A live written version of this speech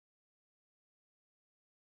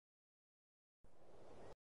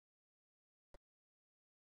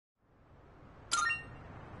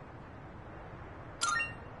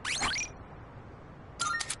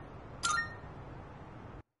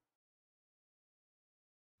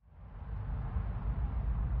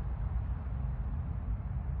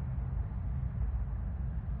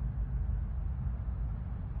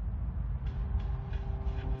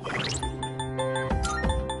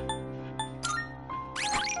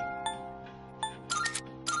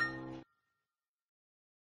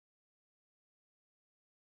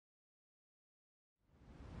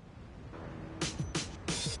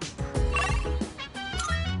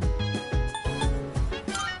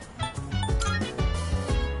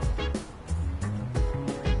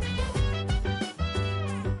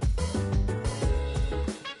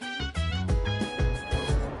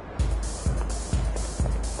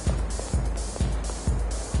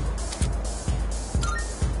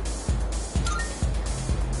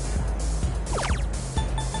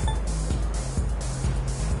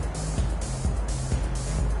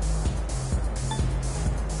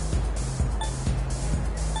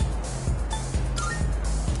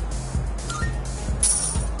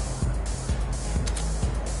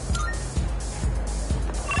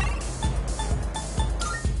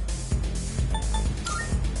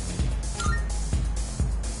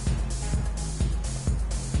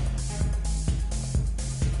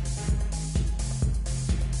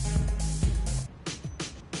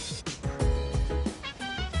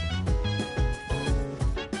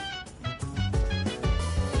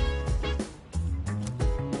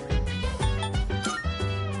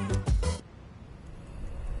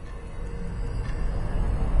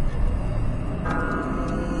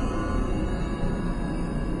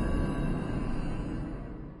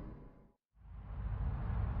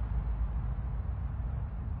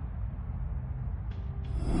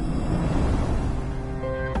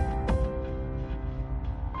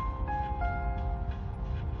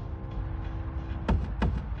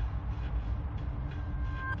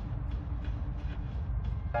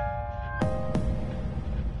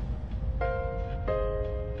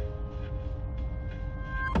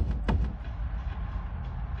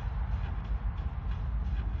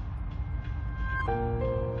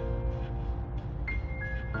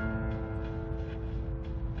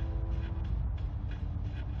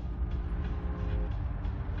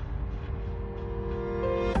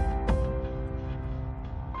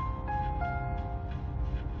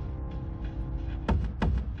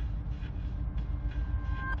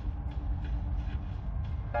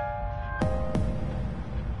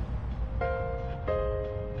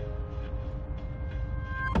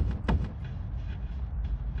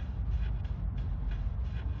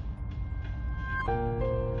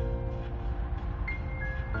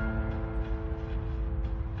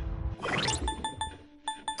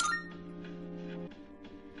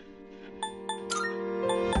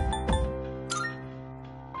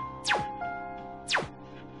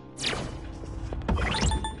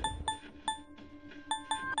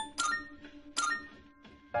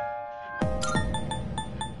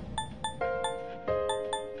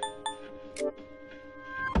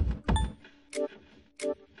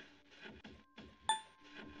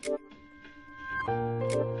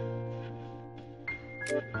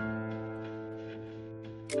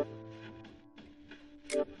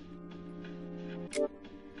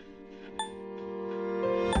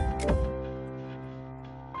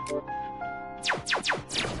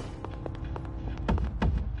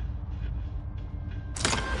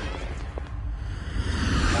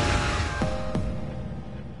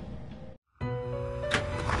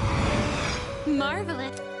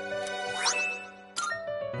Marvelous.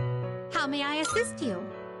 How may I assist you?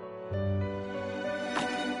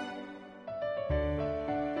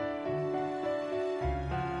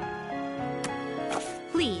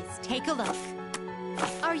 Please take a look.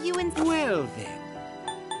 Are you in? Well then,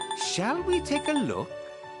 shall we take a look?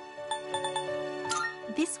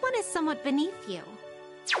 This one is somewhat beneath you.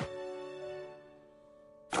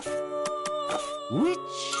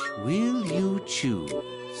 Which will you choose?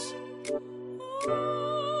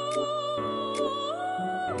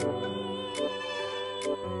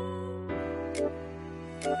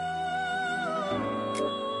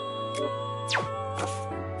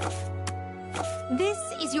 This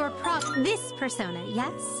is your this persona,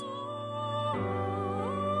 yes?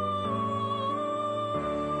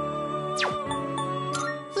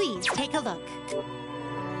 Please take a look.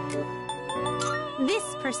 This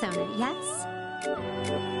persona, yes?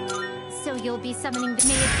 So you'll be summoning the...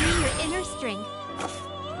 May it be your inner strength.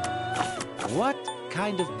 What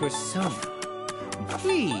kind of persona?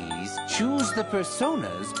 Please choose the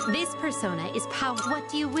personas. This persona is power. What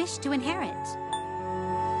do you wish to inherit?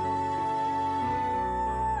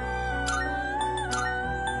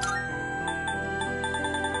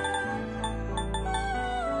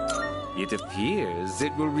 It appears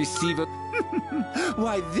it will receive a...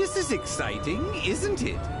 Why, this is exciting, isn't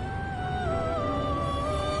it?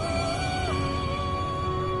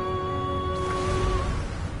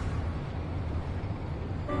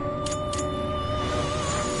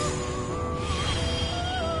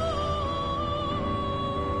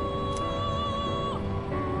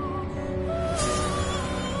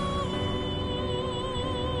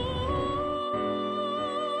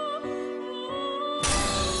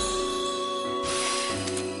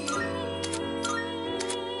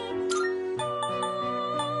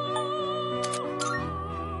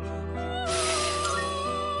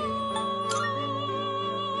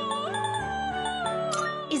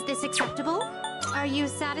 Is this acceptable? Are you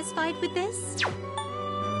satisfied with this?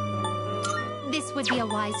 This would be a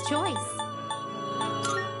wise choice.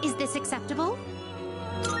 Is this acceptable?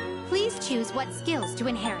 Please choose what skills to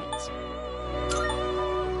inherit.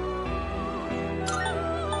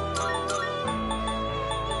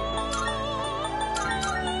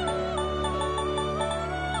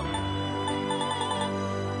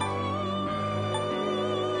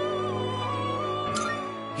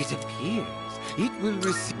 It appears it will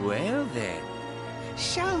receive... Well then,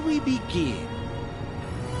 shall we begin?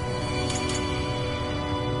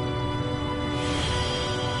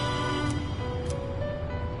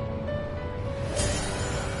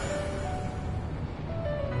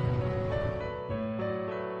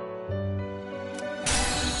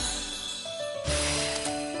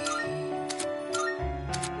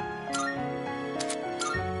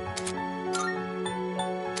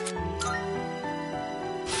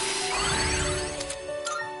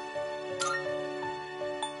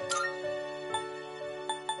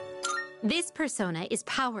 This persona is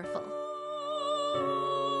powerful.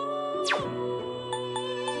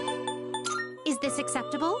 Is this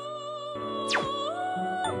acceptable?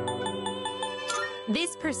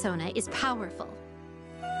 This persona is powerful.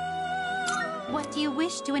 What do you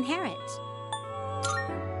wish to inherit?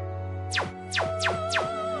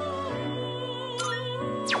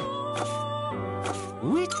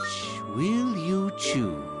 Which will you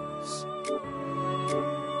choose?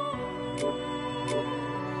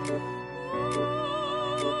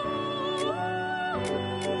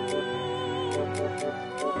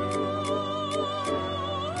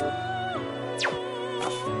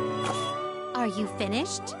 Are you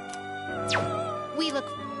finished? We look...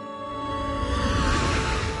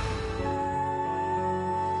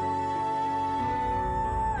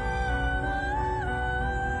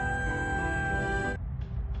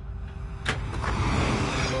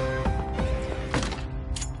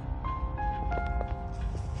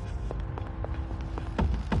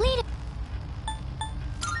 Lead...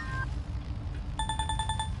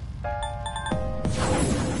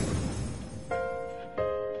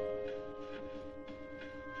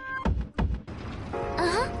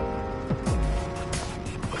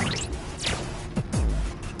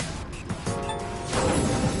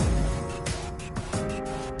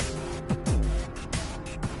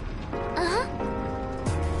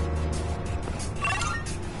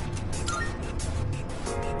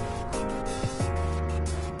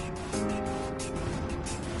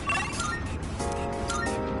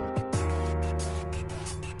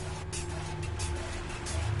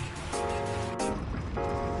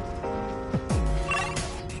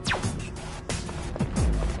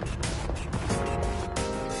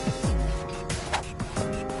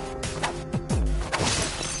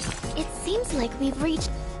 Seems like we've reached...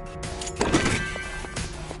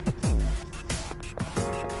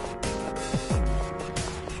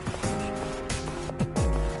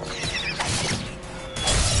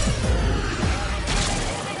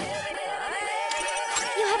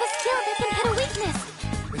 You have a skill that can hit a weakness.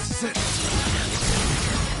 This is it.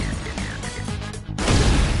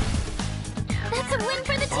 That's a win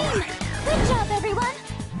for the team! Good job, everyone!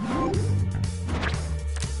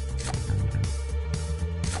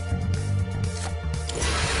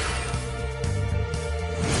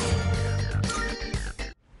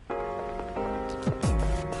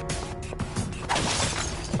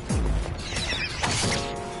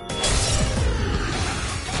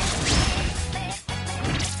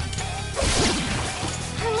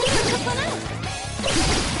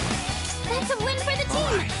 That's a win for the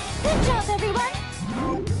team! Good job, everyone!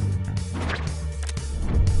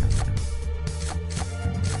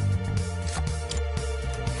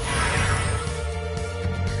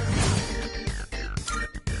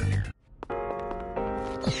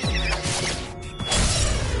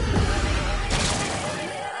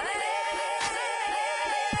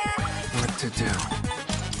 What to do?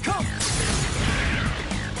 Come!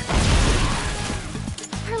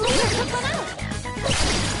 Her leader took one out!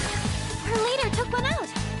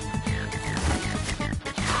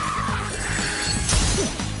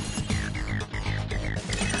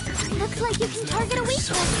 like you can target a weakness.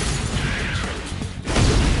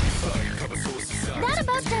 That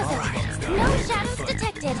about does it. No shadows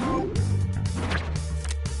detected.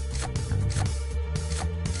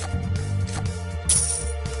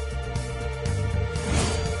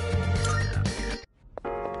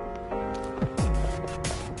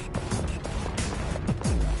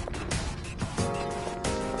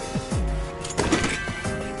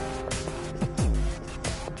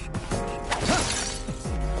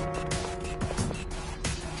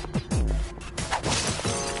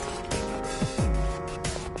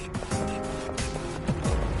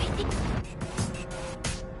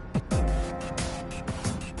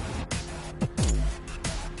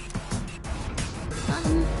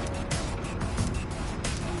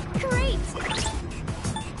 Great!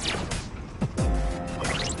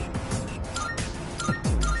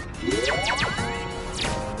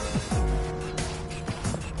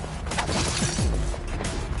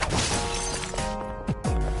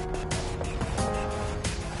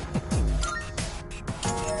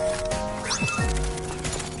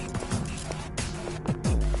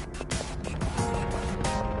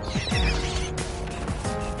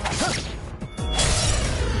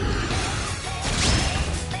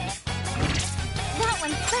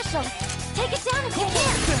 Special. Take it down if you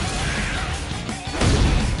can.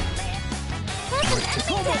 That's an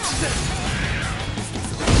enemy down.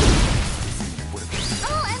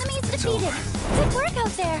 All enemies defeated. Good work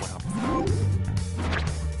out there.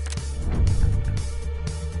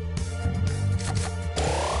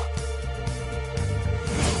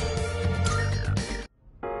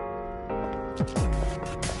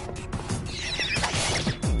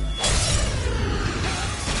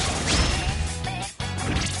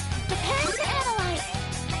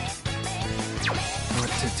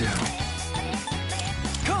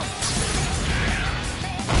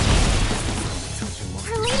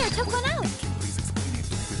 Her leader took one out.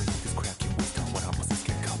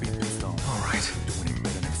 All right.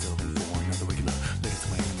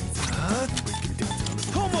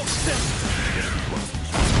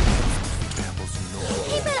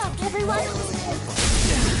 Keep it up, everyone.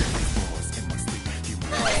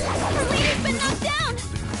 Her leader's been knocked down.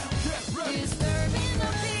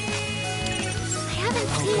 I haven't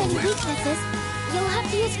seen any weaknesses. You'll have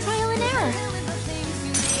to use trial and error.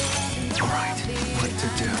 All right. What to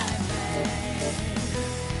do?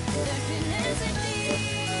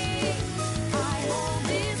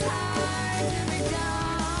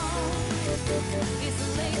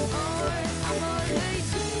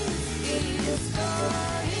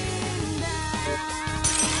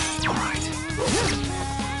 All right.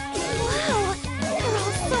 Wow, they're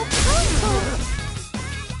all so powerful.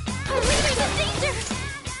 Our leader's in danger.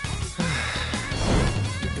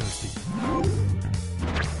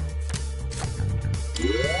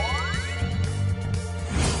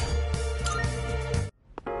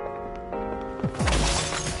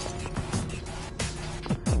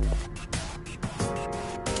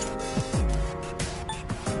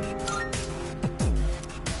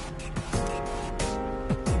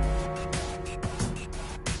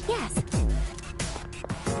 Yes.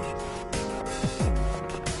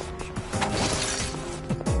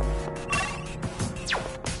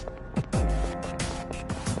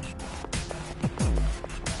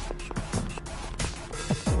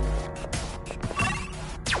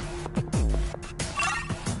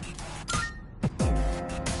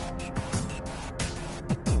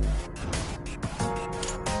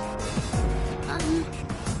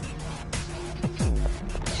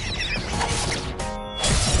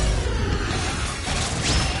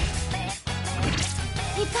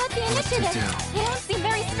 You've got the initiative. You don't seem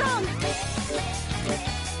very strong.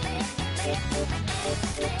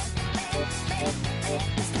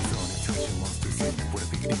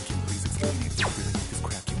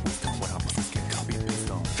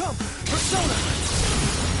 Come, Persona!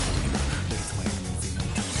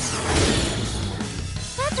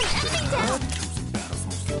 That's an enemy down.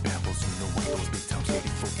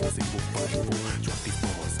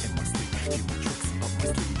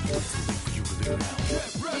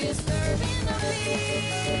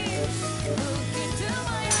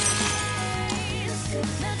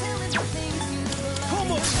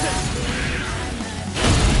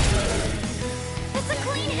 That's a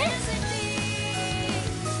clean hit.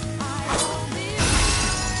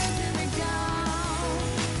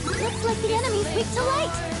 Looks like the enemy's weak to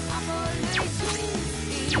light.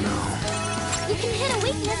 No. You can hit a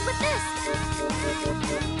weakness with this.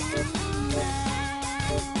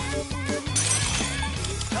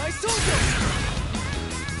 Nice dojo!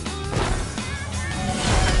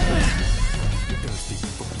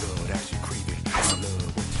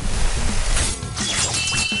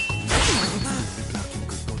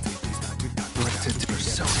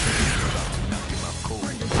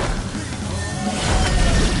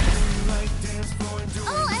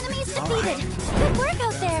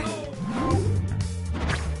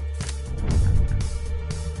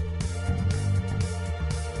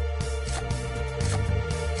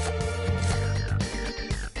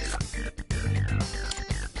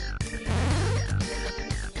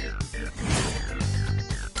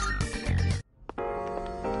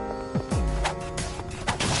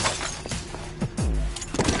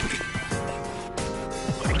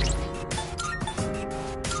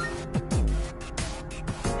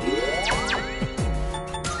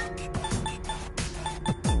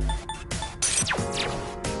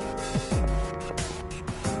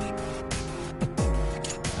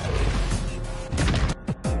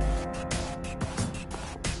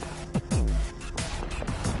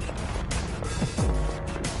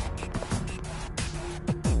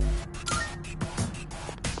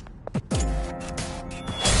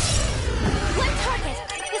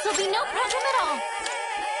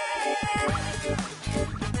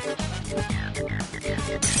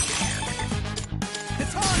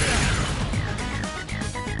 It's on now!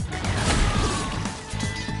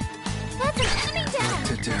 That's an enemy down! What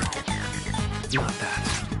to do? Not that.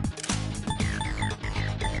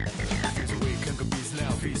 There's a way conquers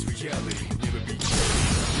now, face reality. Never be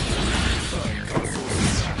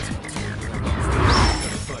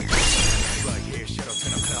right here, shadow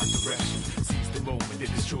 10 o'clock direction. Seize the moment, they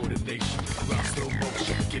destroy the nation. Rock slow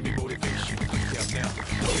motion, give me motivation. Yeah, now,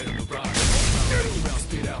 get on the ride. Round,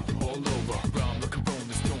 spit out, all over. Round, look around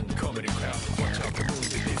the stone, coming in crowd. Watch out, the moon,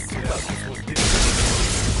 this is what this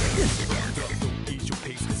is. Round up, don't ease your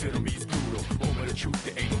pace, cause enemy's brutal. Over the truth,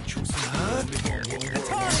 there ain't no truth. Only one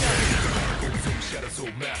world. Shadows so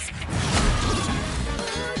mass.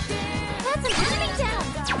 That's an enemy down!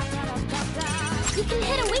 You can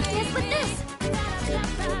hit a weakness with this!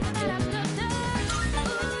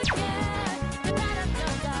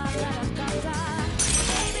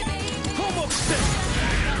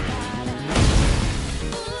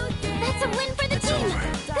 That's a win for the team!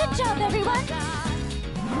 Good job, everyone!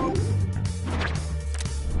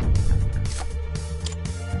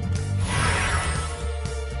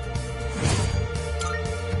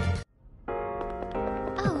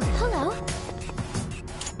 Oh, hello.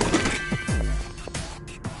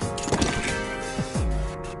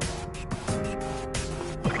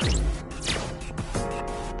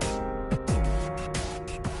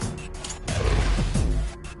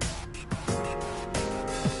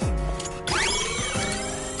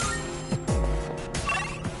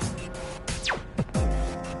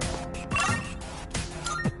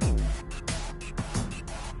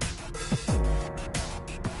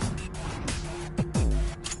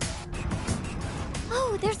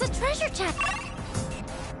 Oh, there's a treasure chest!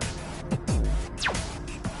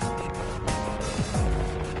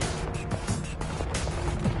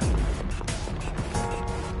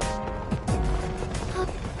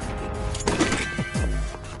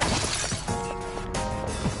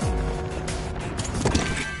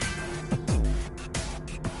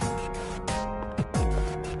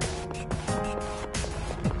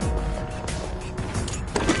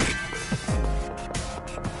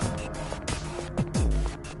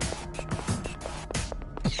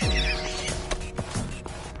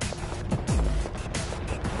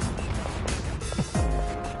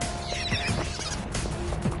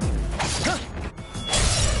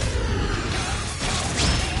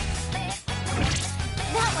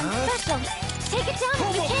 Take it down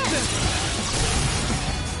if you can!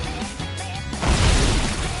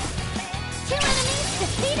 Two enemies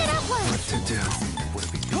defeated at once! What to do?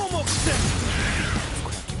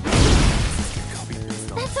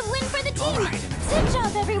 That's a win for the team! Good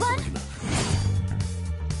job, everyone!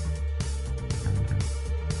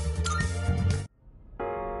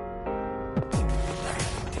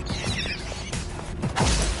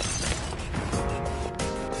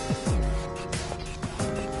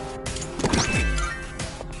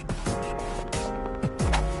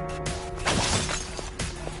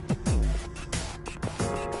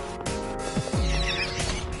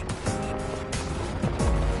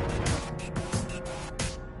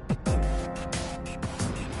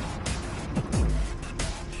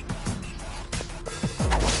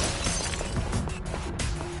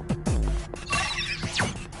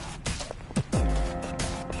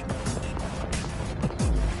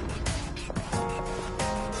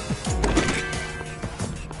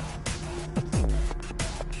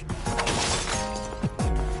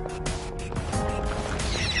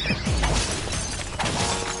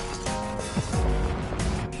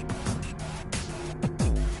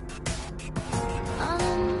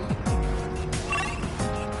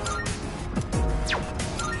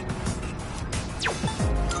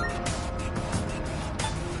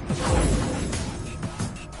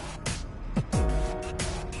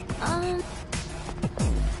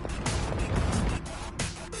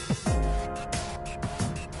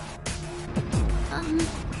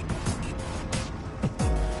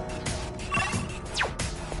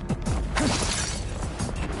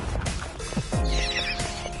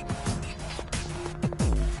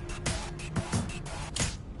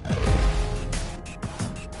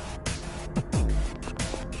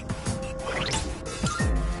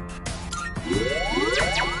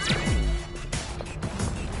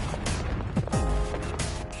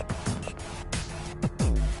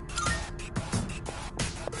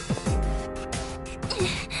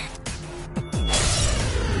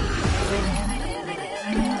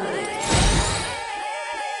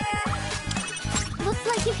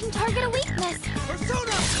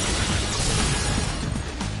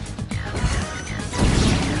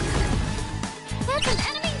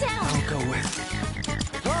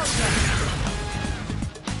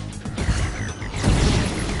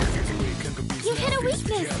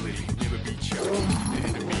 this?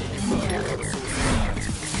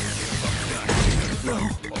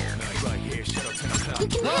 You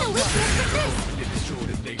can hit a weakness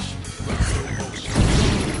with this!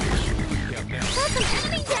 That's an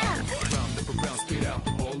enemy down!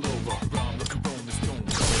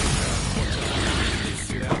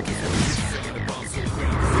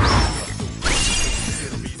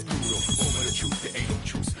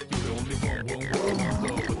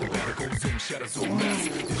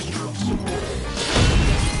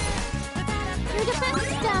 Your defense is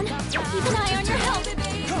down. Keep an eye on your health.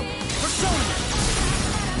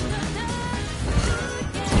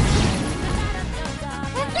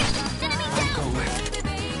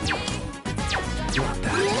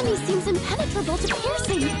 The enemy seems impenetrable to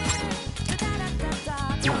piercing.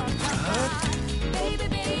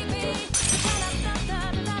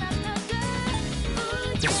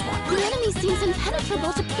 This one. The enemy seems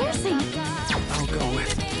impenetrable to piercing. I'll go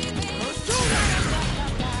with.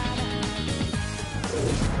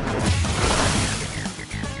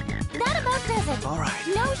 That about does it. All right.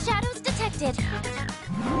 No shadows detected.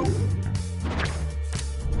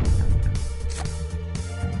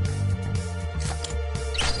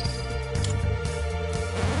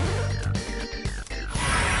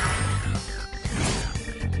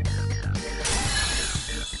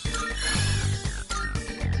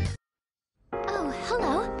 Oh,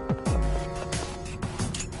 hello.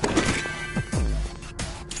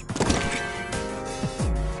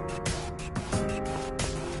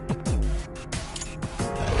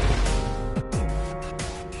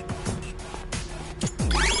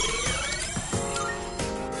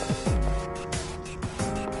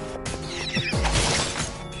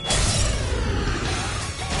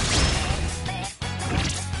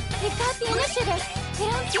 They've got the initiative. They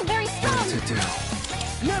don't seem very strong. What to do?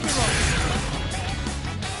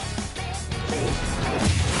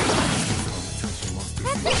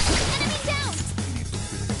 That's it! Enemy down!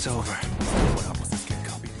 It's over.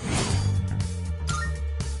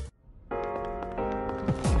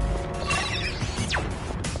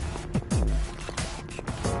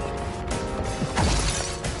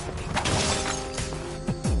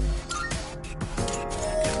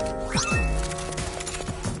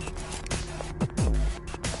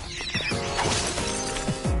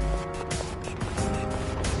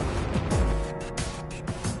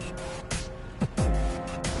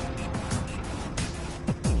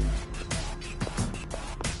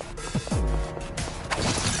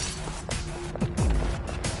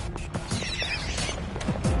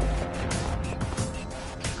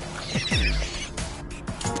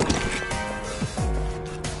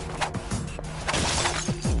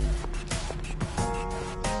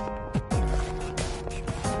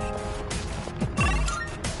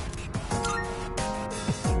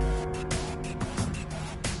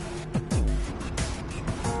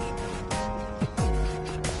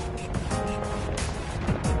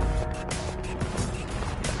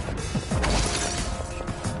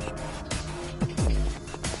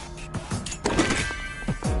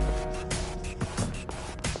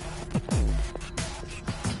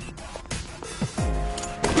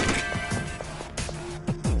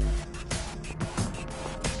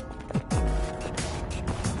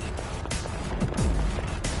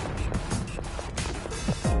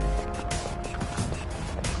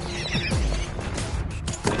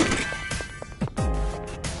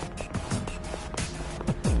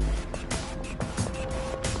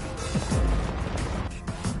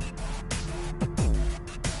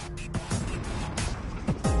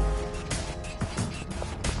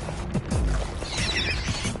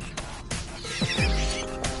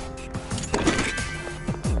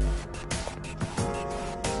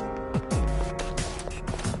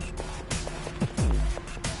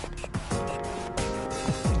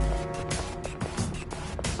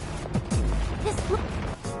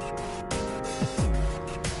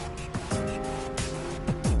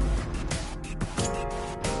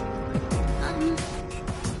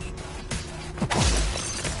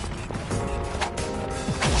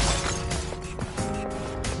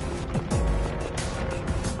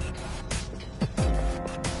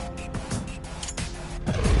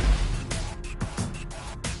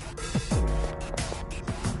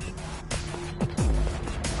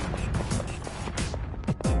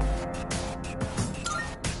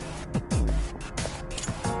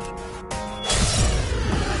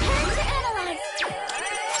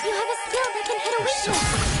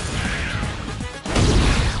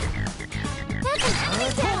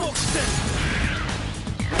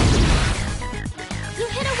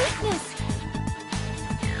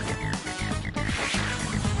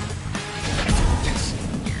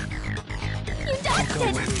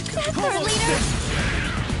 detected! That's our leader!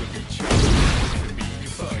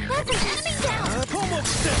 That's an enemy down!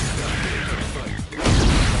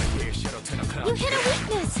 You hit a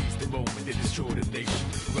weakness! The moment they destroy the nation.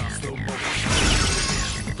 Round slow motion.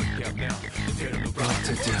 Now, tear them around. What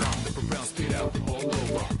to do? Look around, spit out all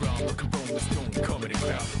over. Round, look around the stone, coming in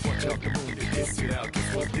crowd. Watch out the moon, they diss it out.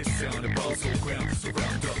 Guess what this sound about? So ground. So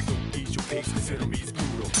round up, don't ease your pace, cause enemies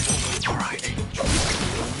brutal. Alright.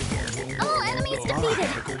 All enemies defeated!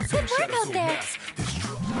 Good work out there!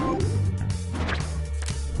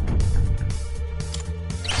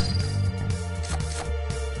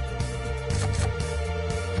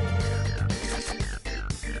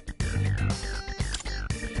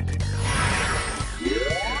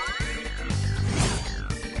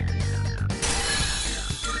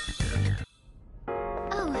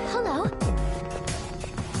 Oh, hello.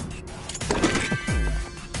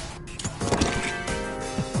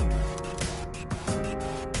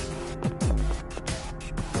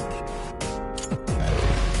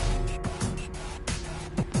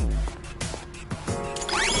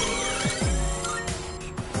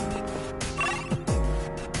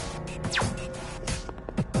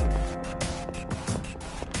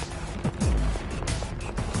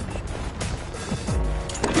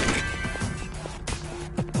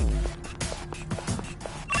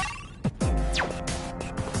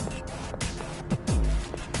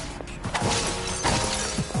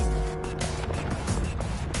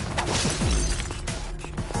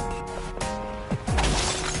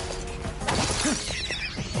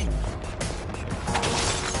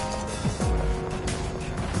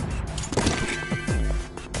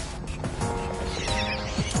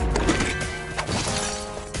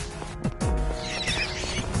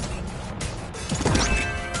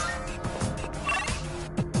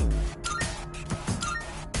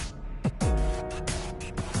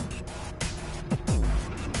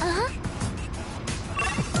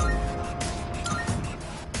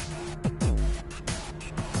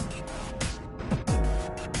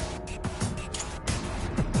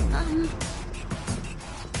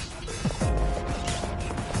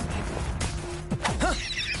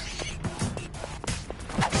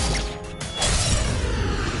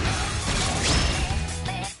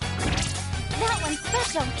 That one's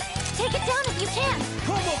special. Take it down if you can.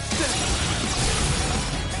 That's it.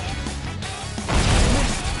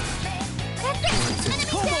 Enemy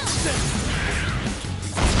down.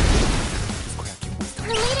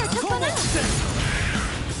 The leader took one out.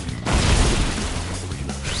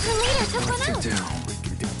 The leader took one What to out. do?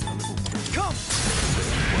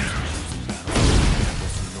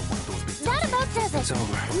 That about does it. It's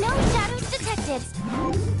over. No shadows detected.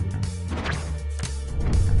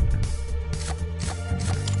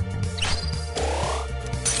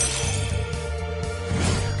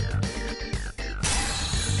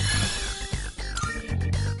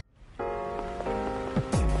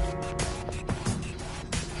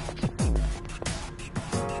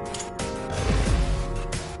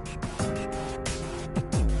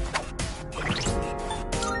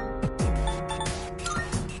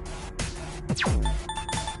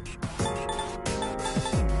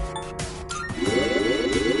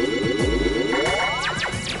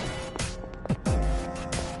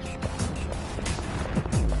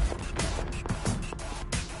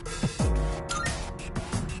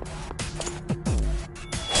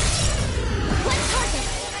 One target.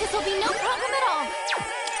 This will be no problem at all.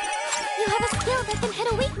 You have a skill that can hit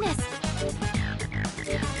a weakness.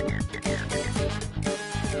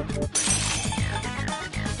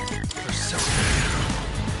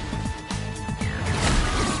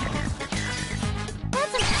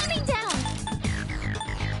 That's an enemy down.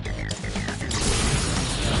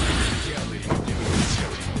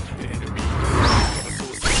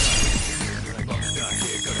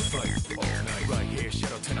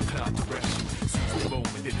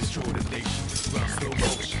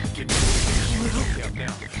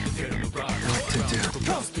 What to do?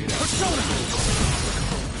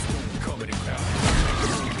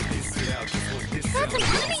 That's an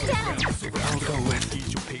enemy down. I'll go with.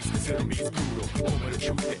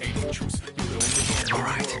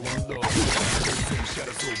 Alright.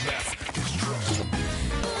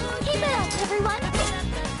 Keep it up, everyone.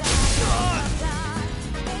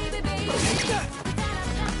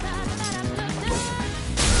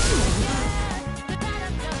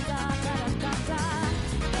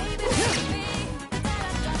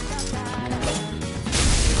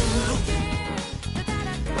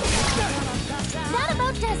 That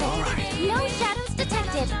about does it. All right. No shadows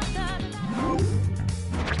detected.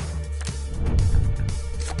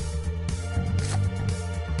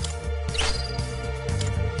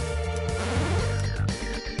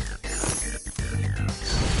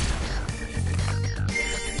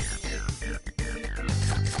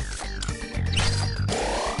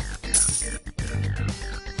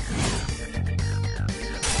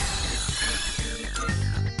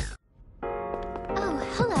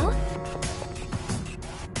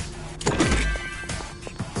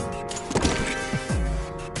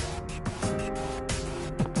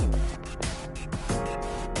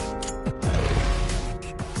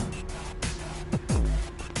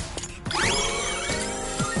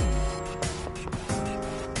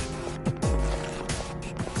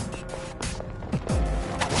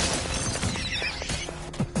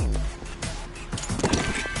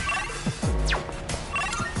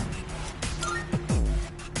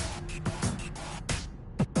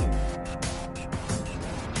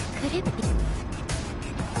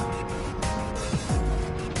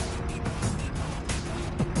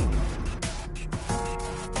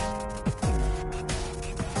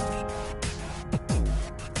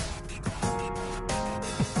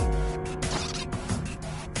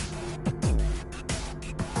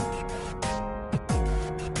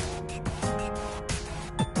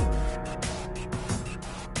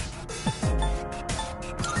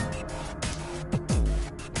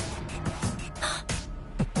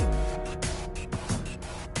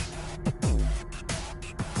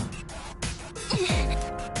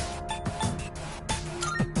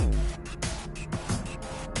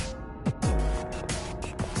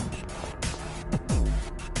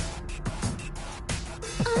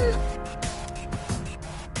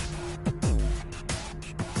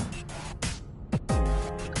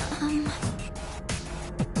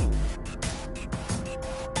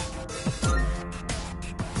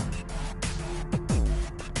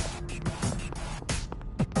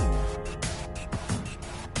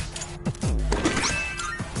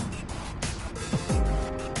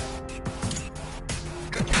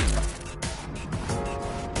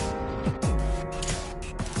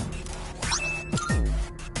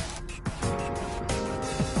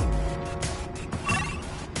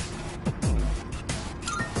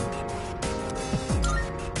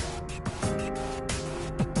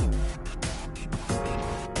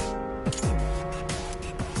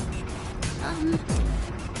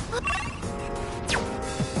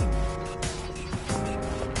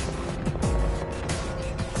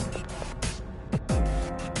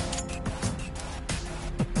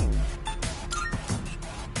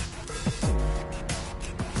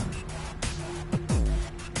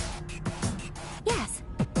 Yes.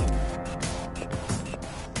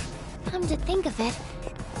 Come to think of it,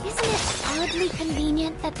 isn't it oddly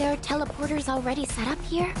convenient that there are teleporters already set up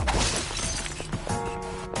here?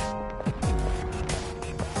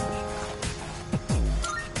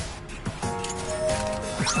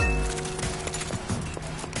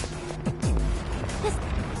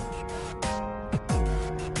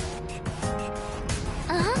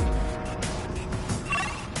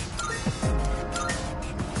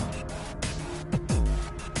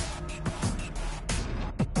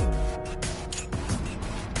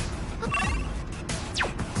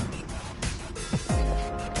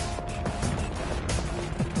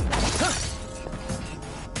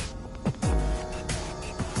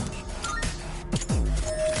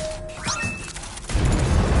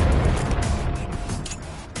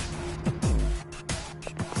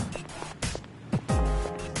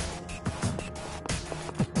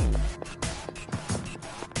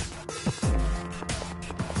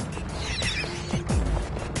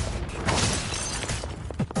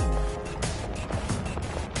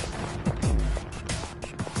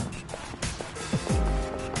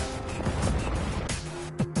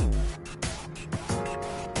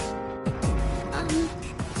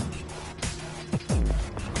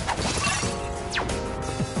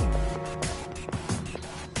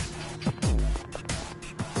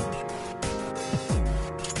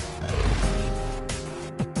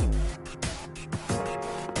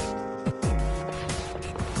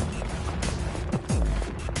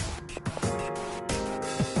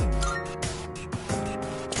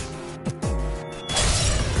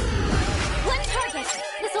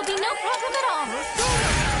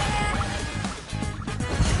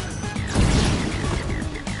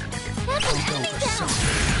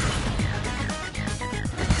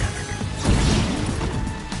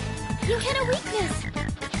 You hit a weakness!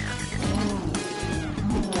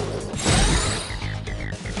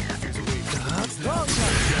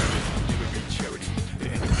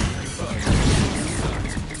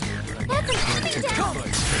 That's an enemy down!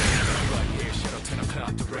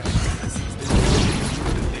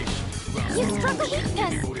 You struck a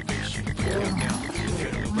weakness!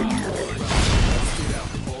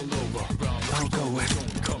 I'll go with.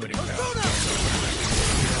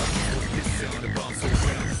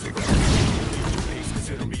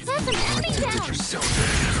 That's an enemy down!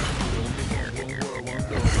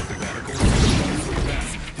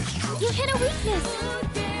 You hit a weakness!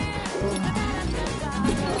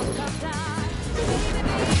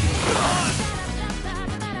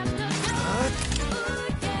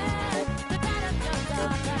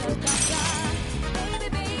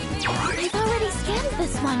 I've already scanned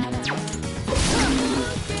this one.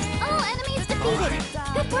 All enemies defeated!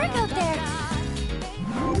 Good work out there!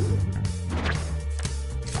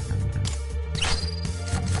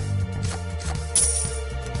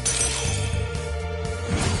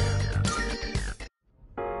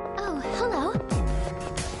 Oh, hello.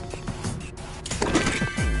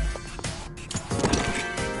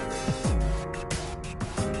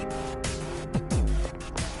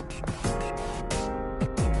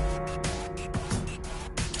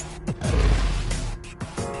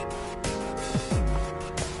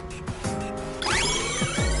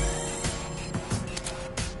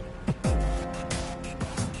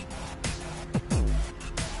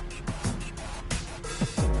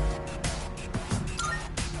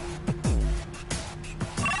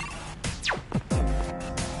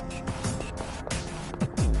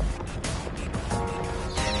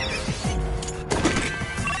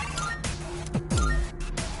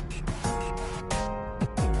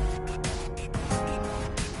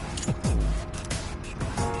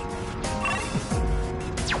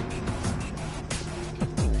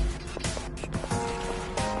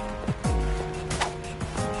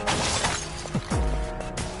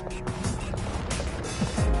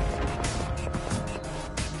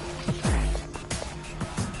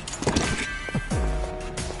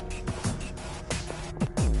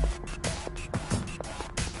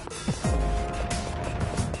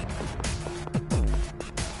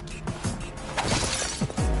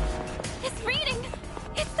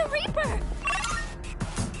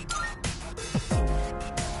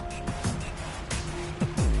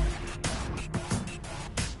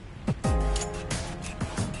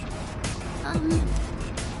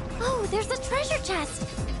 there's a treasure chest!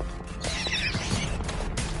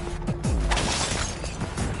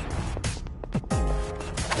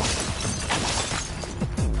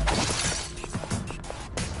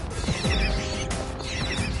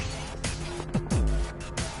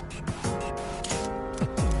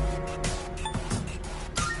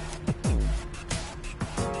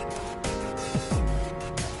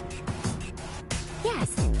 Yes.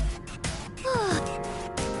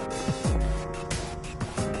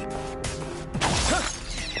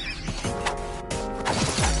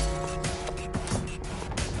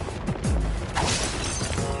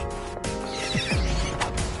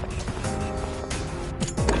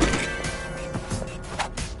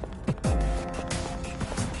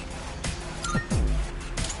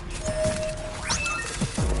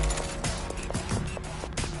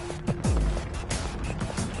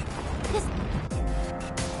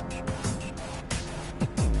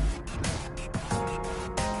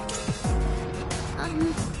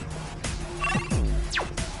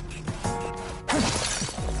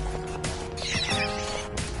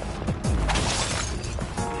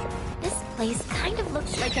 This place kind of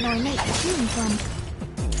looks like an ornate tomb from...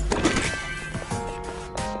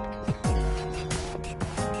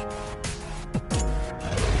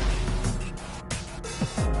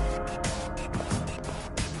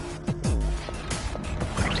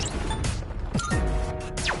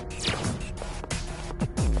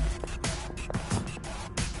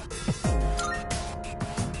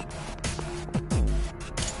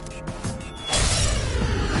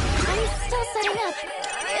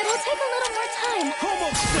 It'll take a little more time.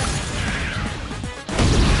 Almost there!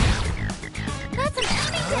 That's an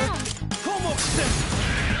enemy down! Almost there!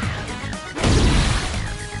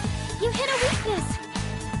 You hit a weakness!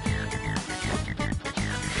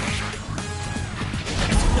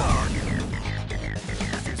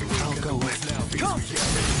 I'll go with. Come!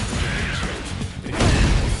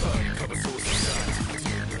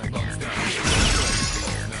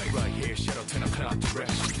 Right here, shadow 10 o'clock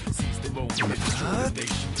direction. Seize the moment.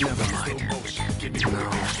 Never mind. No.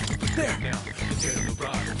 There! Now, get on the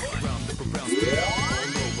ride. Round up around, spin out all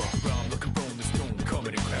over. Round like a rolling stone,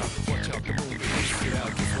 coming in crowd. Watch out the moon, get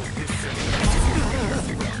out, just hold this second.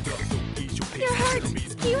 Round up, don't ease your pace. You're hurt!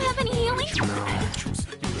 Do you have any healing? No.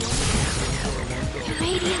 The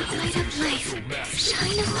radiant light of life.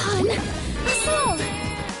 Shine upon us all!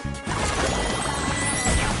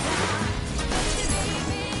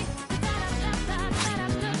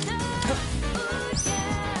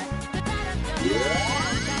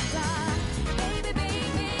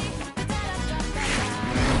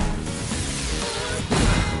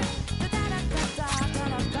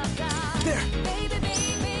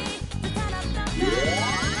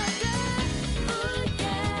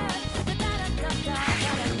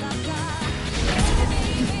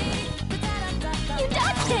 You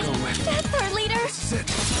dodged it! That's our leader! Sit.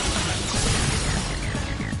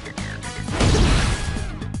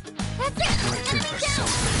 That's it! Right to Enemy the down! sun.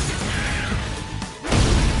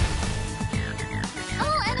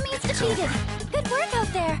 All enemies defeated! Good work out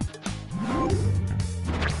there!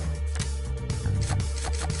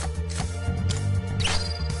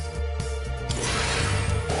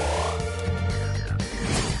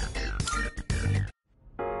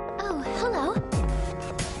 Oh, hello.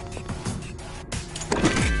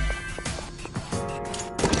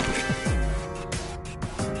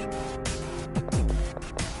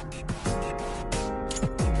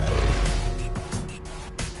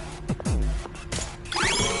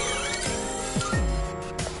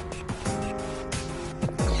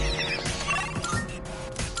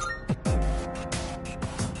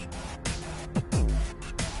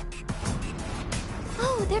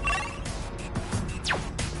 Oh, they're...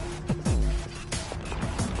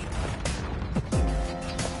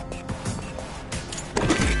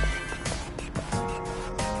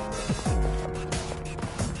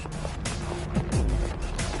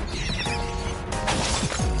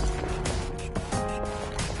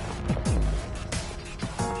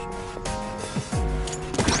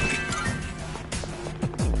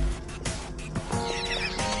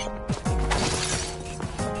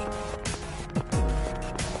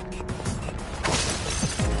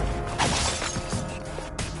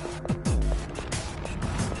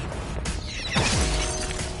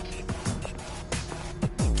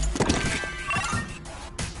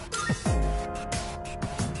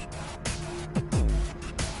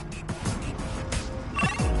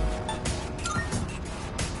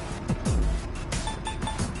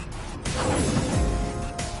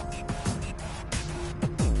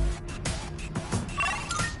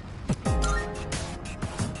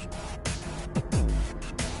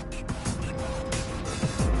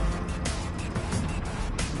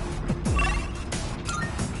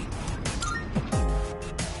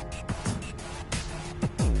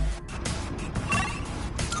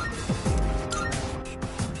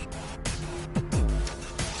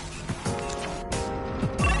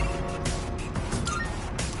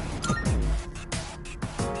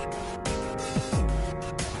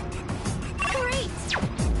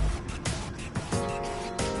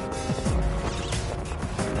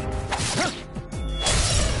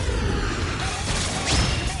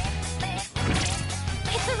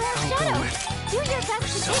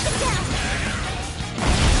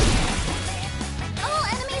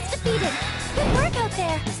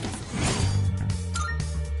 there.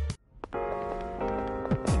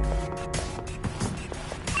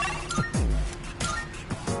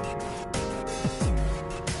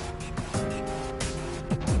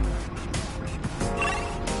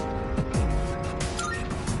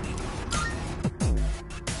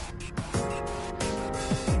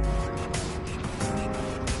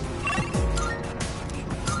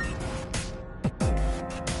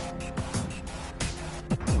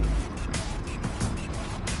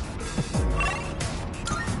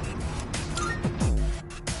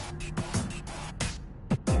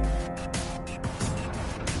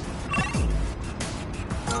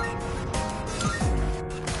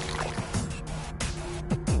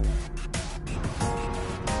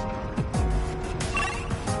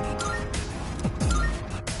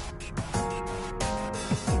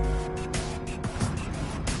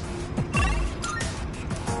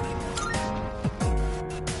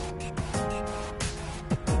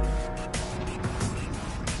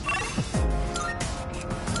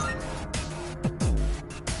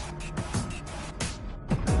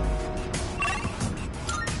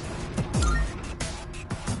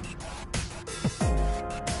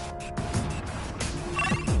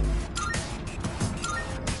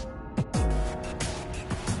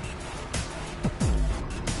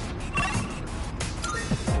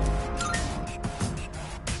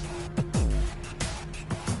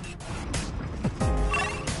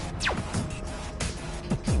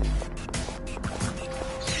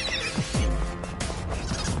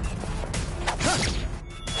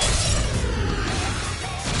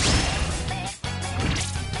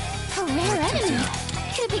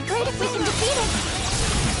 It'd be great if we can defeat it.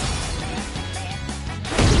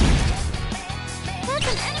 That's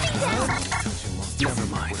an enemy down! Never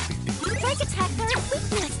mind. Try to attack their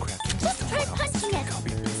weakness. Just try punching it.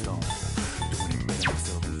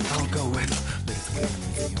 I'll go with.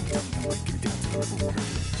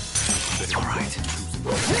 Alright.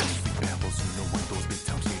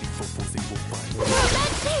 You're in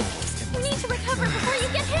bad shape. You need to recover before you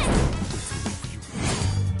get hit.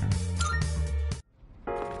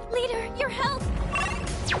 Leader, your help!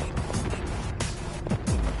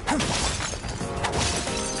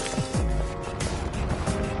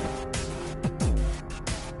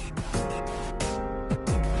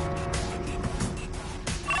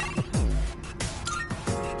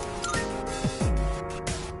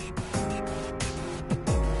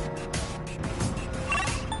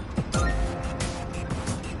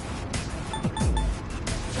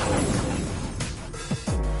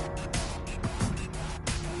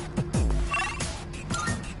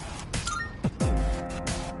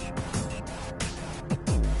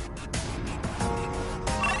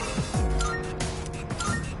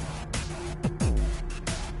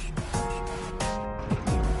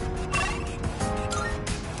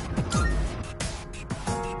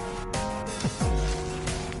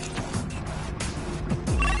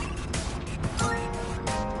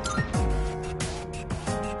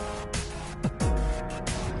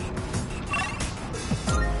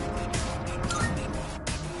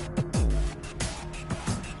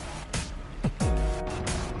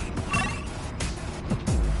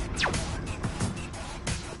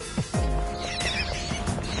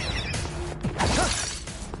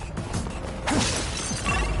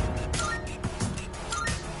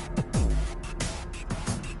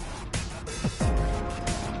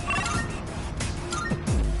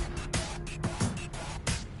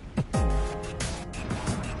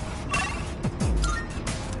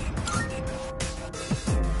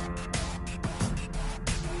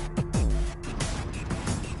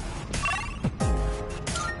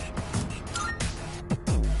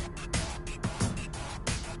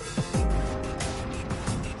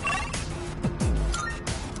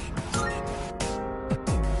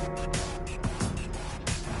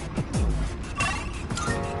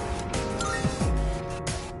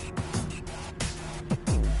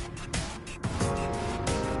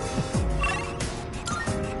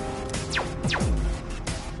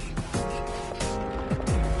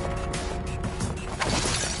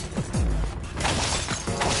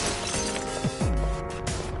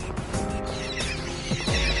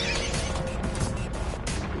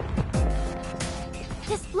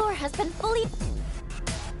 This floor has been fully...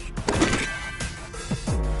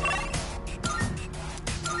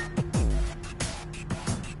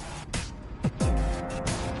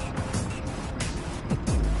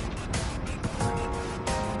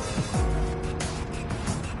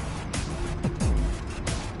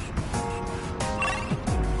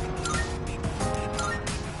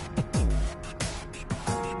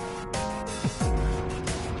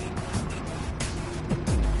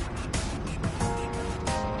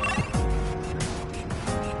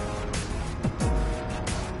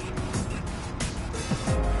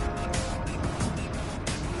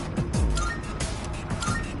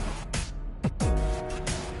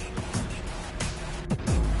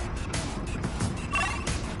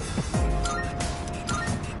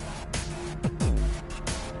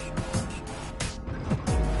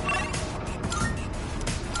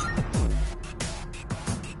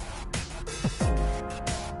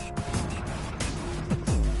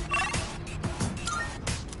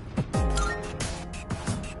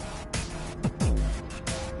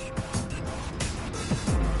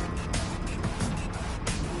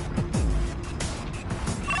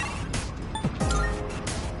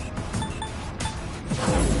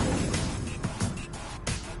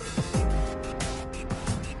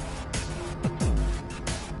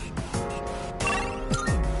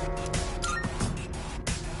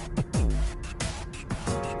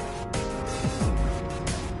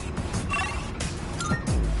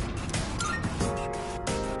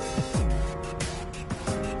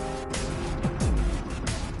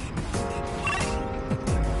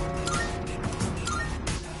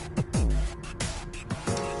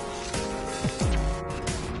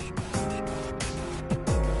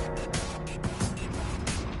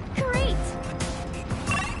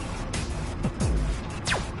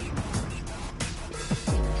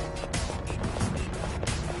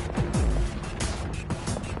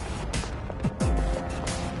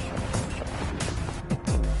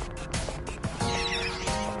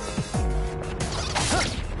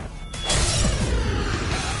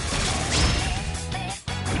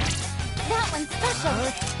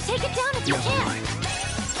 special. Take it down if you Never can. mind.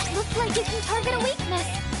 Looks like you can target a weakness.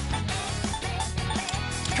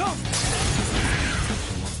 Come!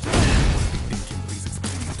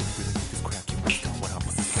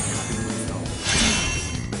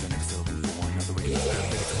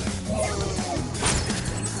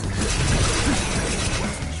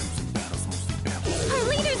 Our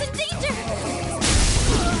leader's in danger!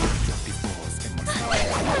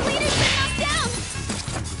 Our leader's been knocked down!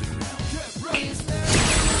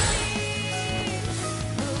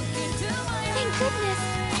 Thank goodness!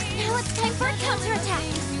 Now it's time for a counterattack!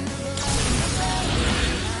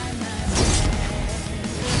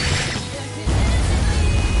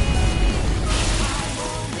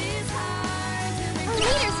 Our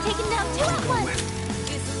leader's taken down 2 at once!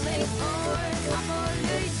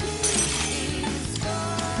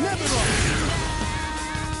 Never mind!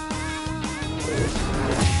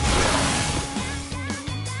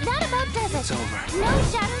 That about does it! It's over. No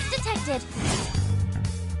shadows detected!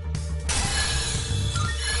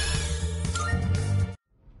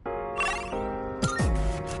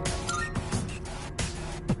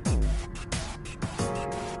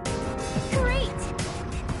 Great!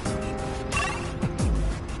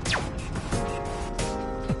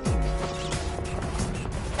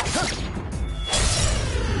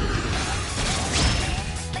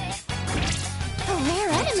 A rare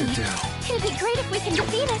enemy! do? It'd be great if we can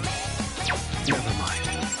defeat it! Never mind.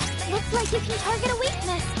 Looks like you can target a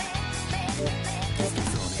weakness!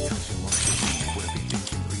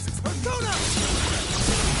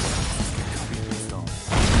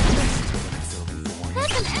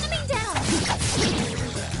 That's an enemy down!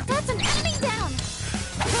 That's an enemy down!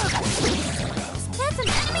 That's an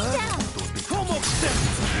enemy down! Almost there!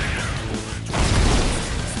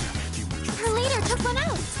 Her leader took one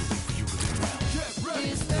out!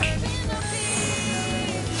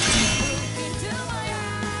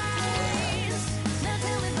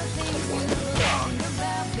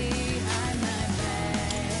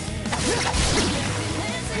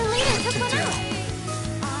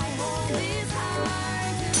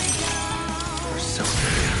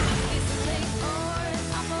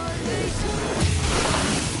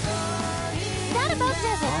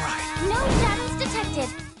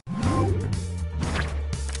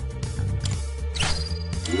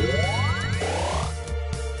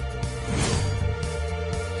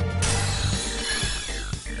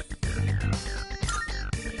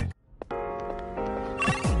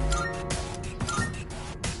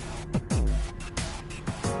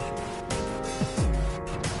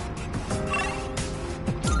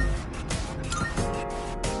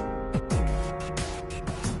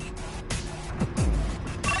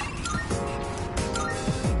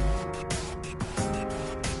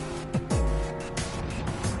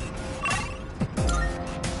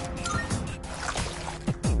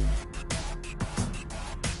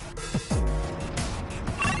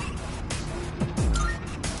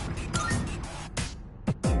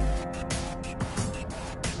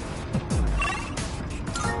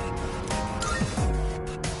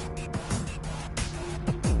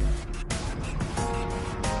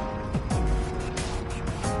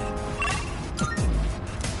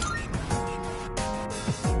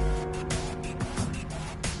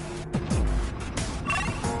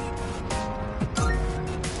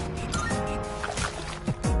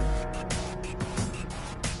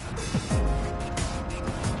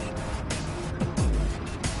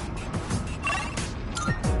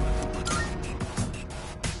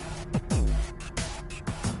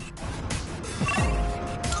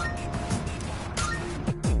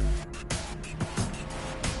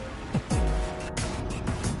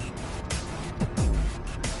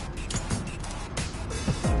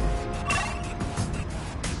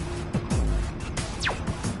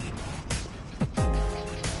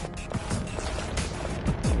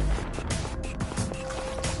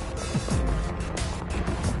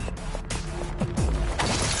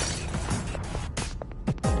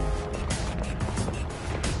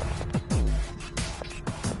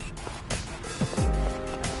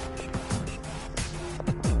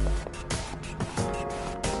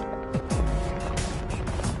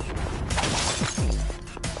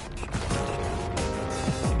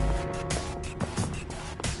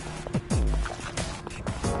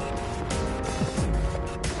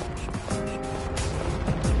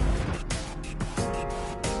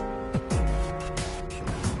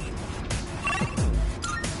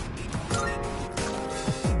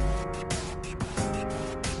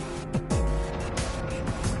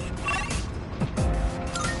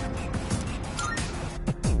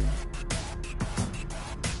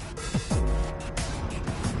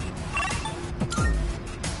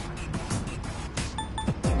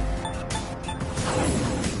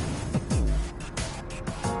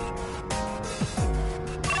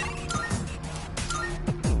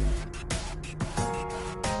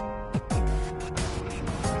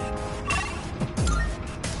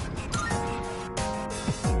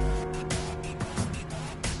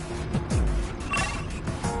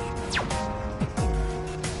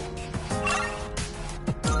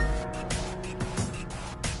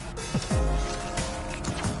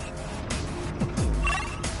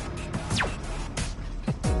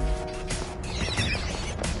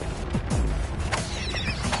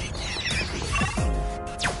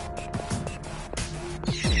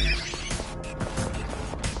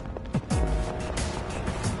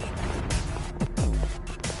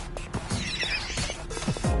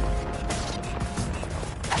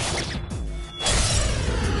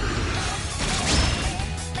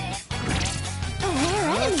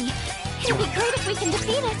 It'd be great if we can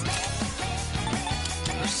defeat it.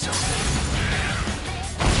 You're so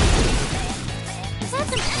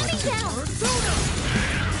That's an enemy down!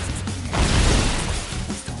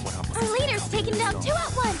 Our leader's taken down 2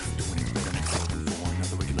 at once!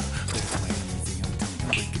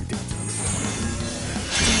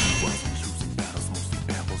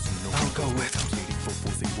 I'll go with.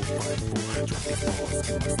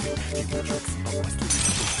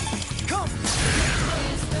 Come!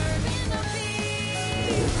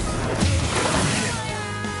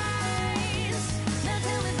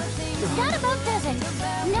 That about does it.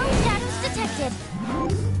 No shadows detected.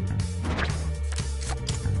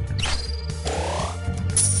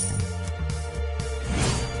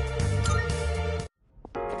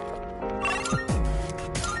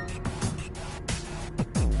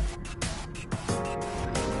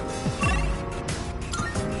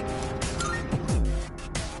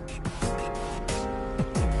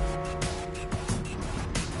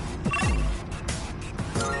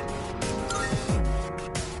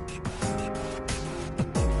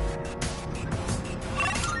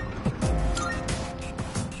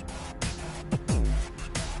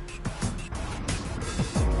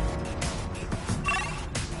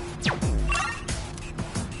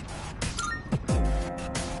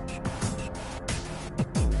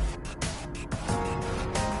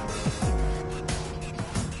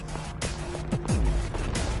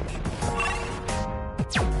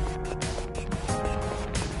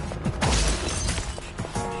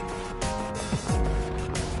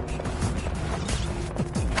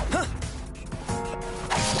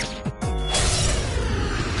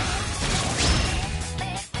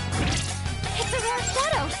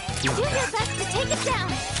 Do your best to take it down!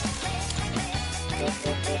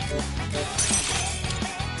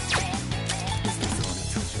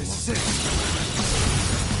 This is it.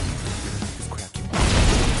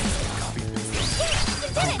 Yes, you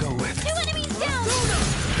did it! Go with. 2 enemies down!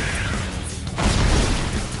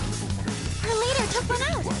 Our leader took one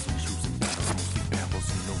out!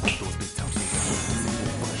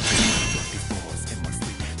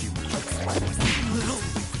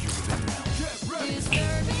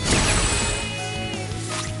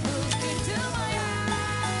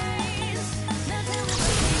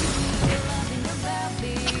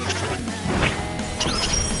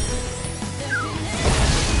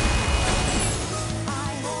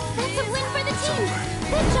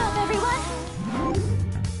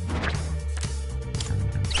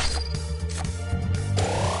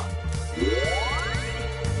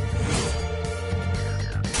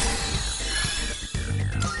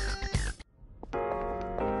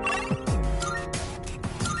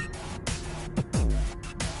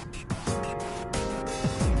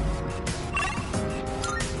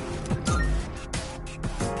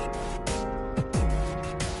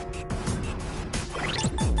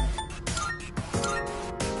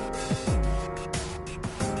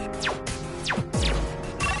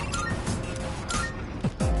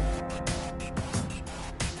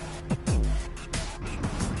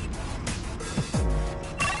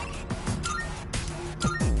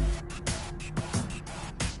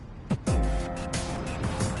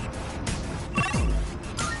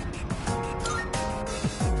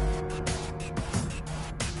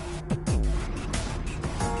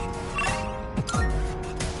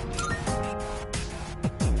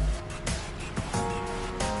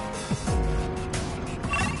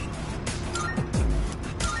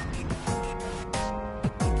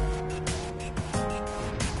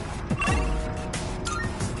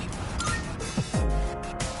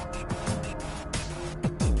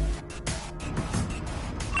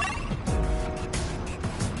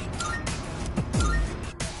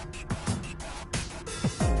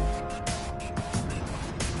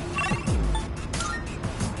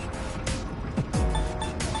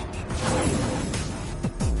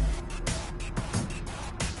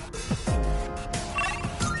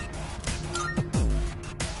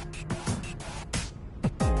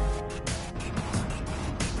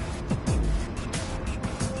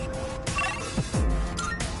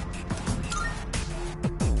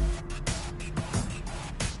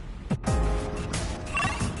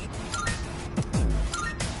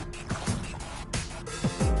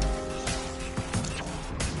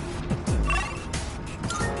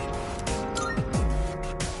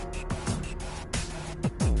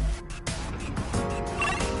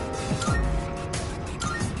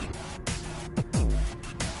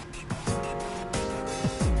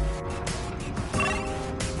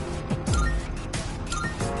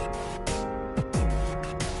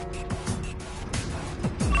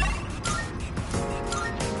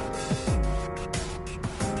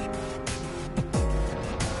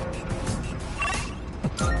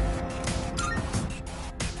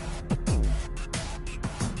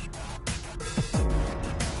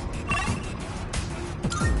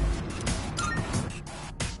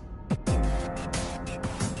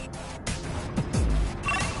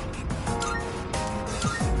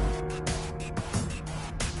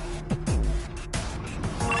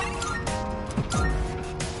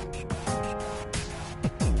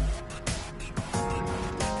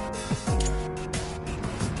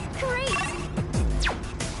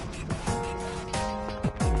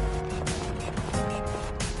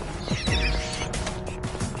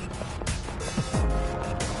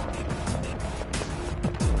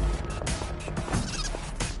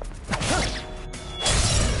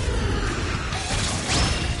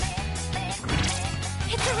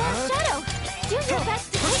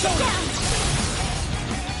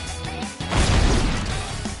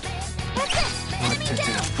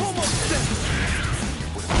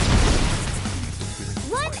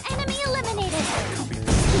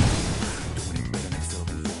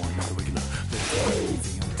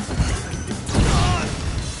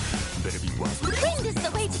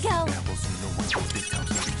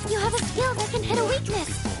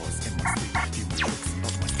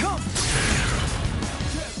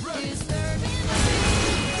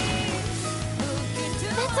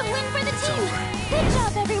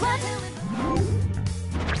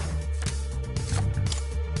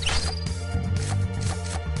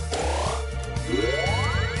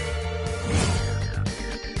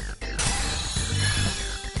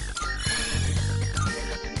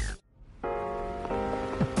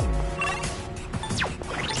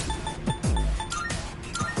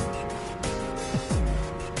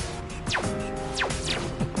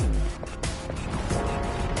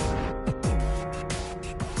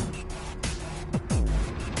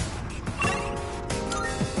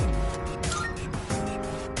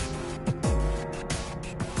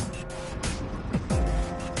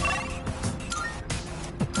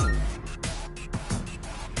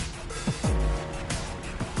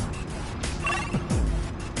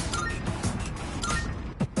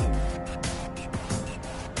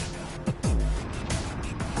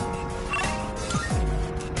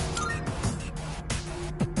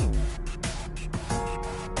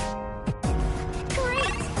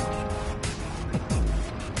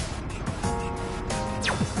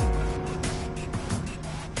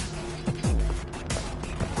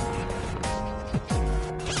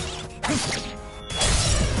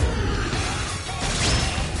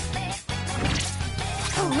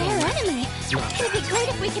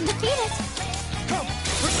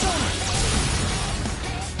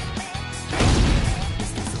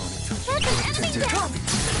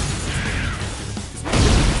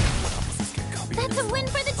 a win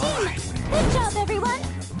for the team! Good job, everyone!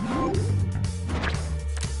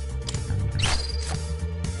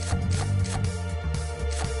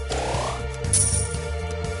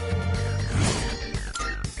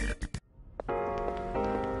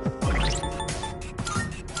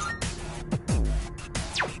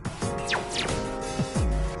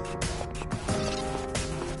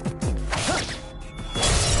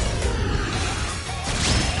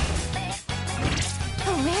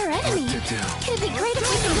 A rare enemy! It'd be great if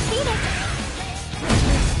we can defeat it!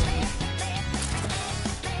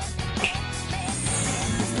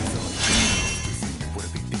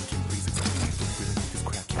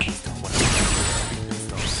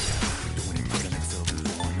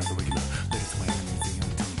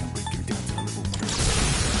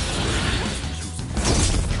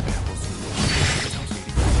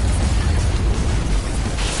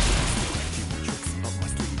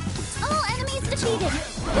 All enemies defeated!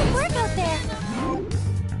 Good work out there!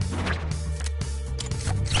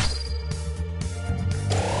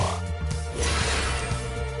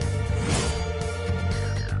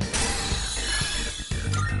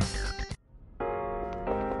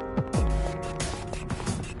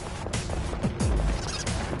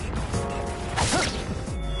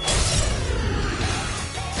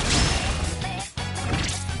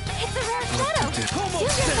 It's a rare shadow! Do your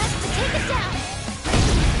best to take it down!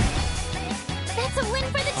 That's a win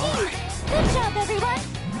for the team! Good job, everyone!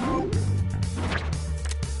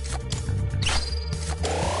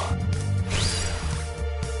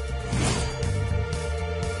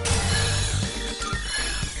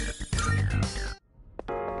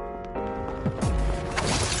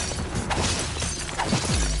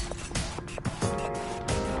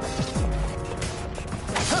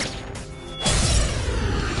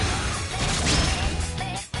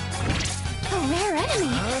 A rare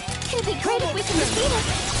enemy! It'd be great if we can defeat it!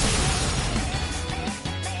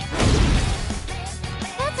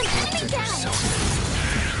 That's an enemy down!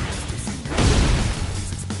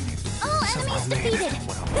 All enemies defeated!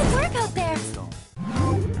 Good work out there!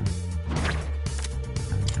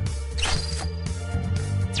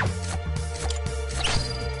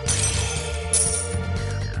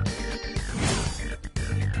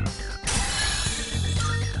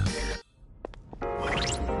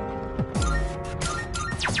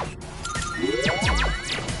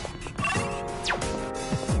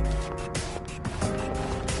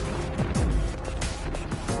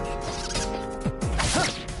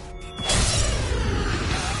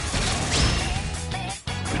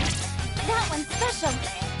 That one's special!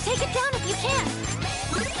 Take it down if you can!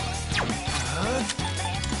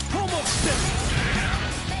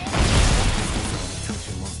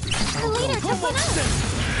 The leader took one out!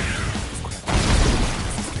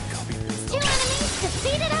 Two enemies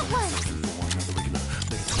defeated at once!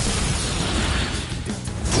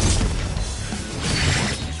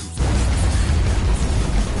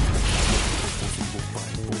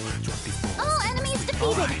 All enemies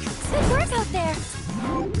defeated! Good work out there!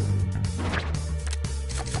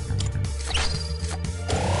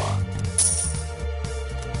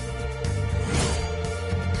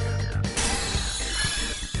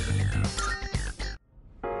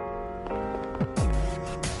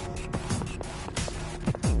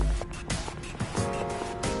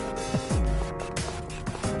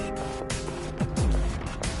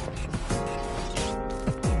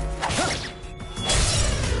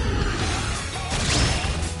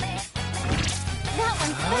 That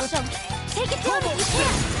one's special! Take it down if you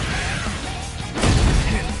can!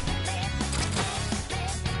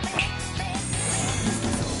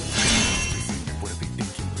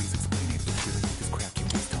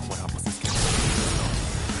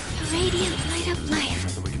 Radiant light of life,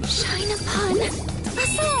 shine upon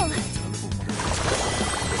us all!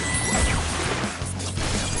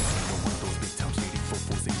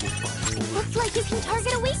 Looks like you can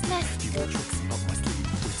target a weakness!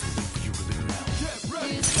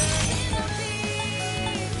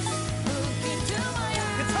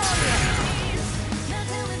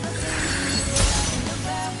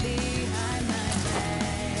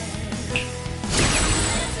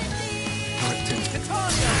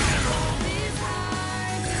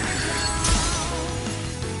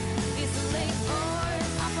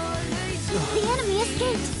 The enemy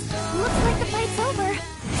escaped! Looks like the fight's over!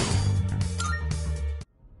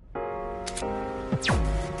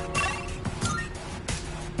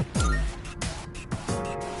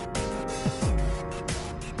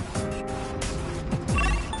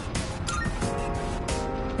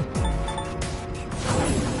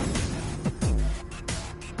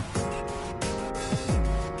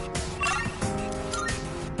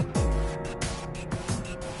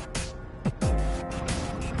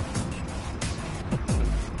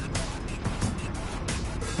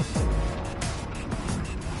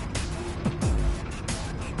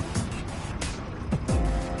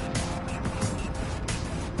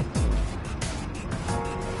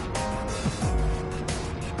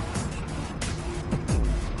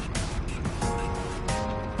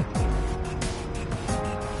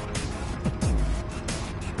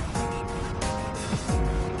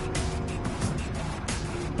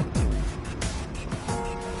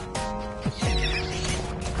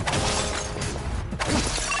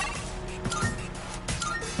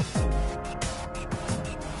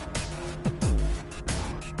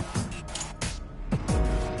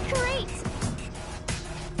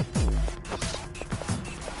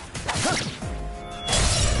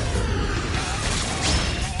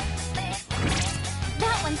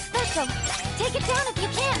 someone special. Take it down if you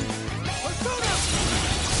can.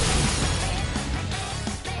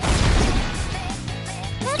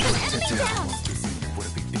 That's an enemy down.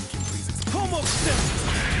 Almost there.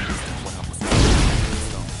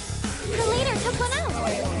 The leader took one out.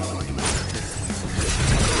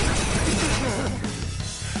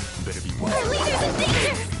 Our leader's in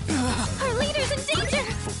danger. Our leader's in danger.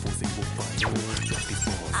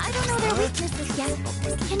 I don't know their weaknesses yet.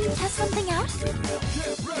 Can you test something out?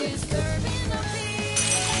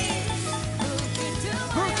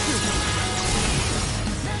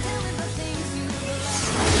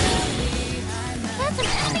 That's an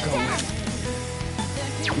enemy down.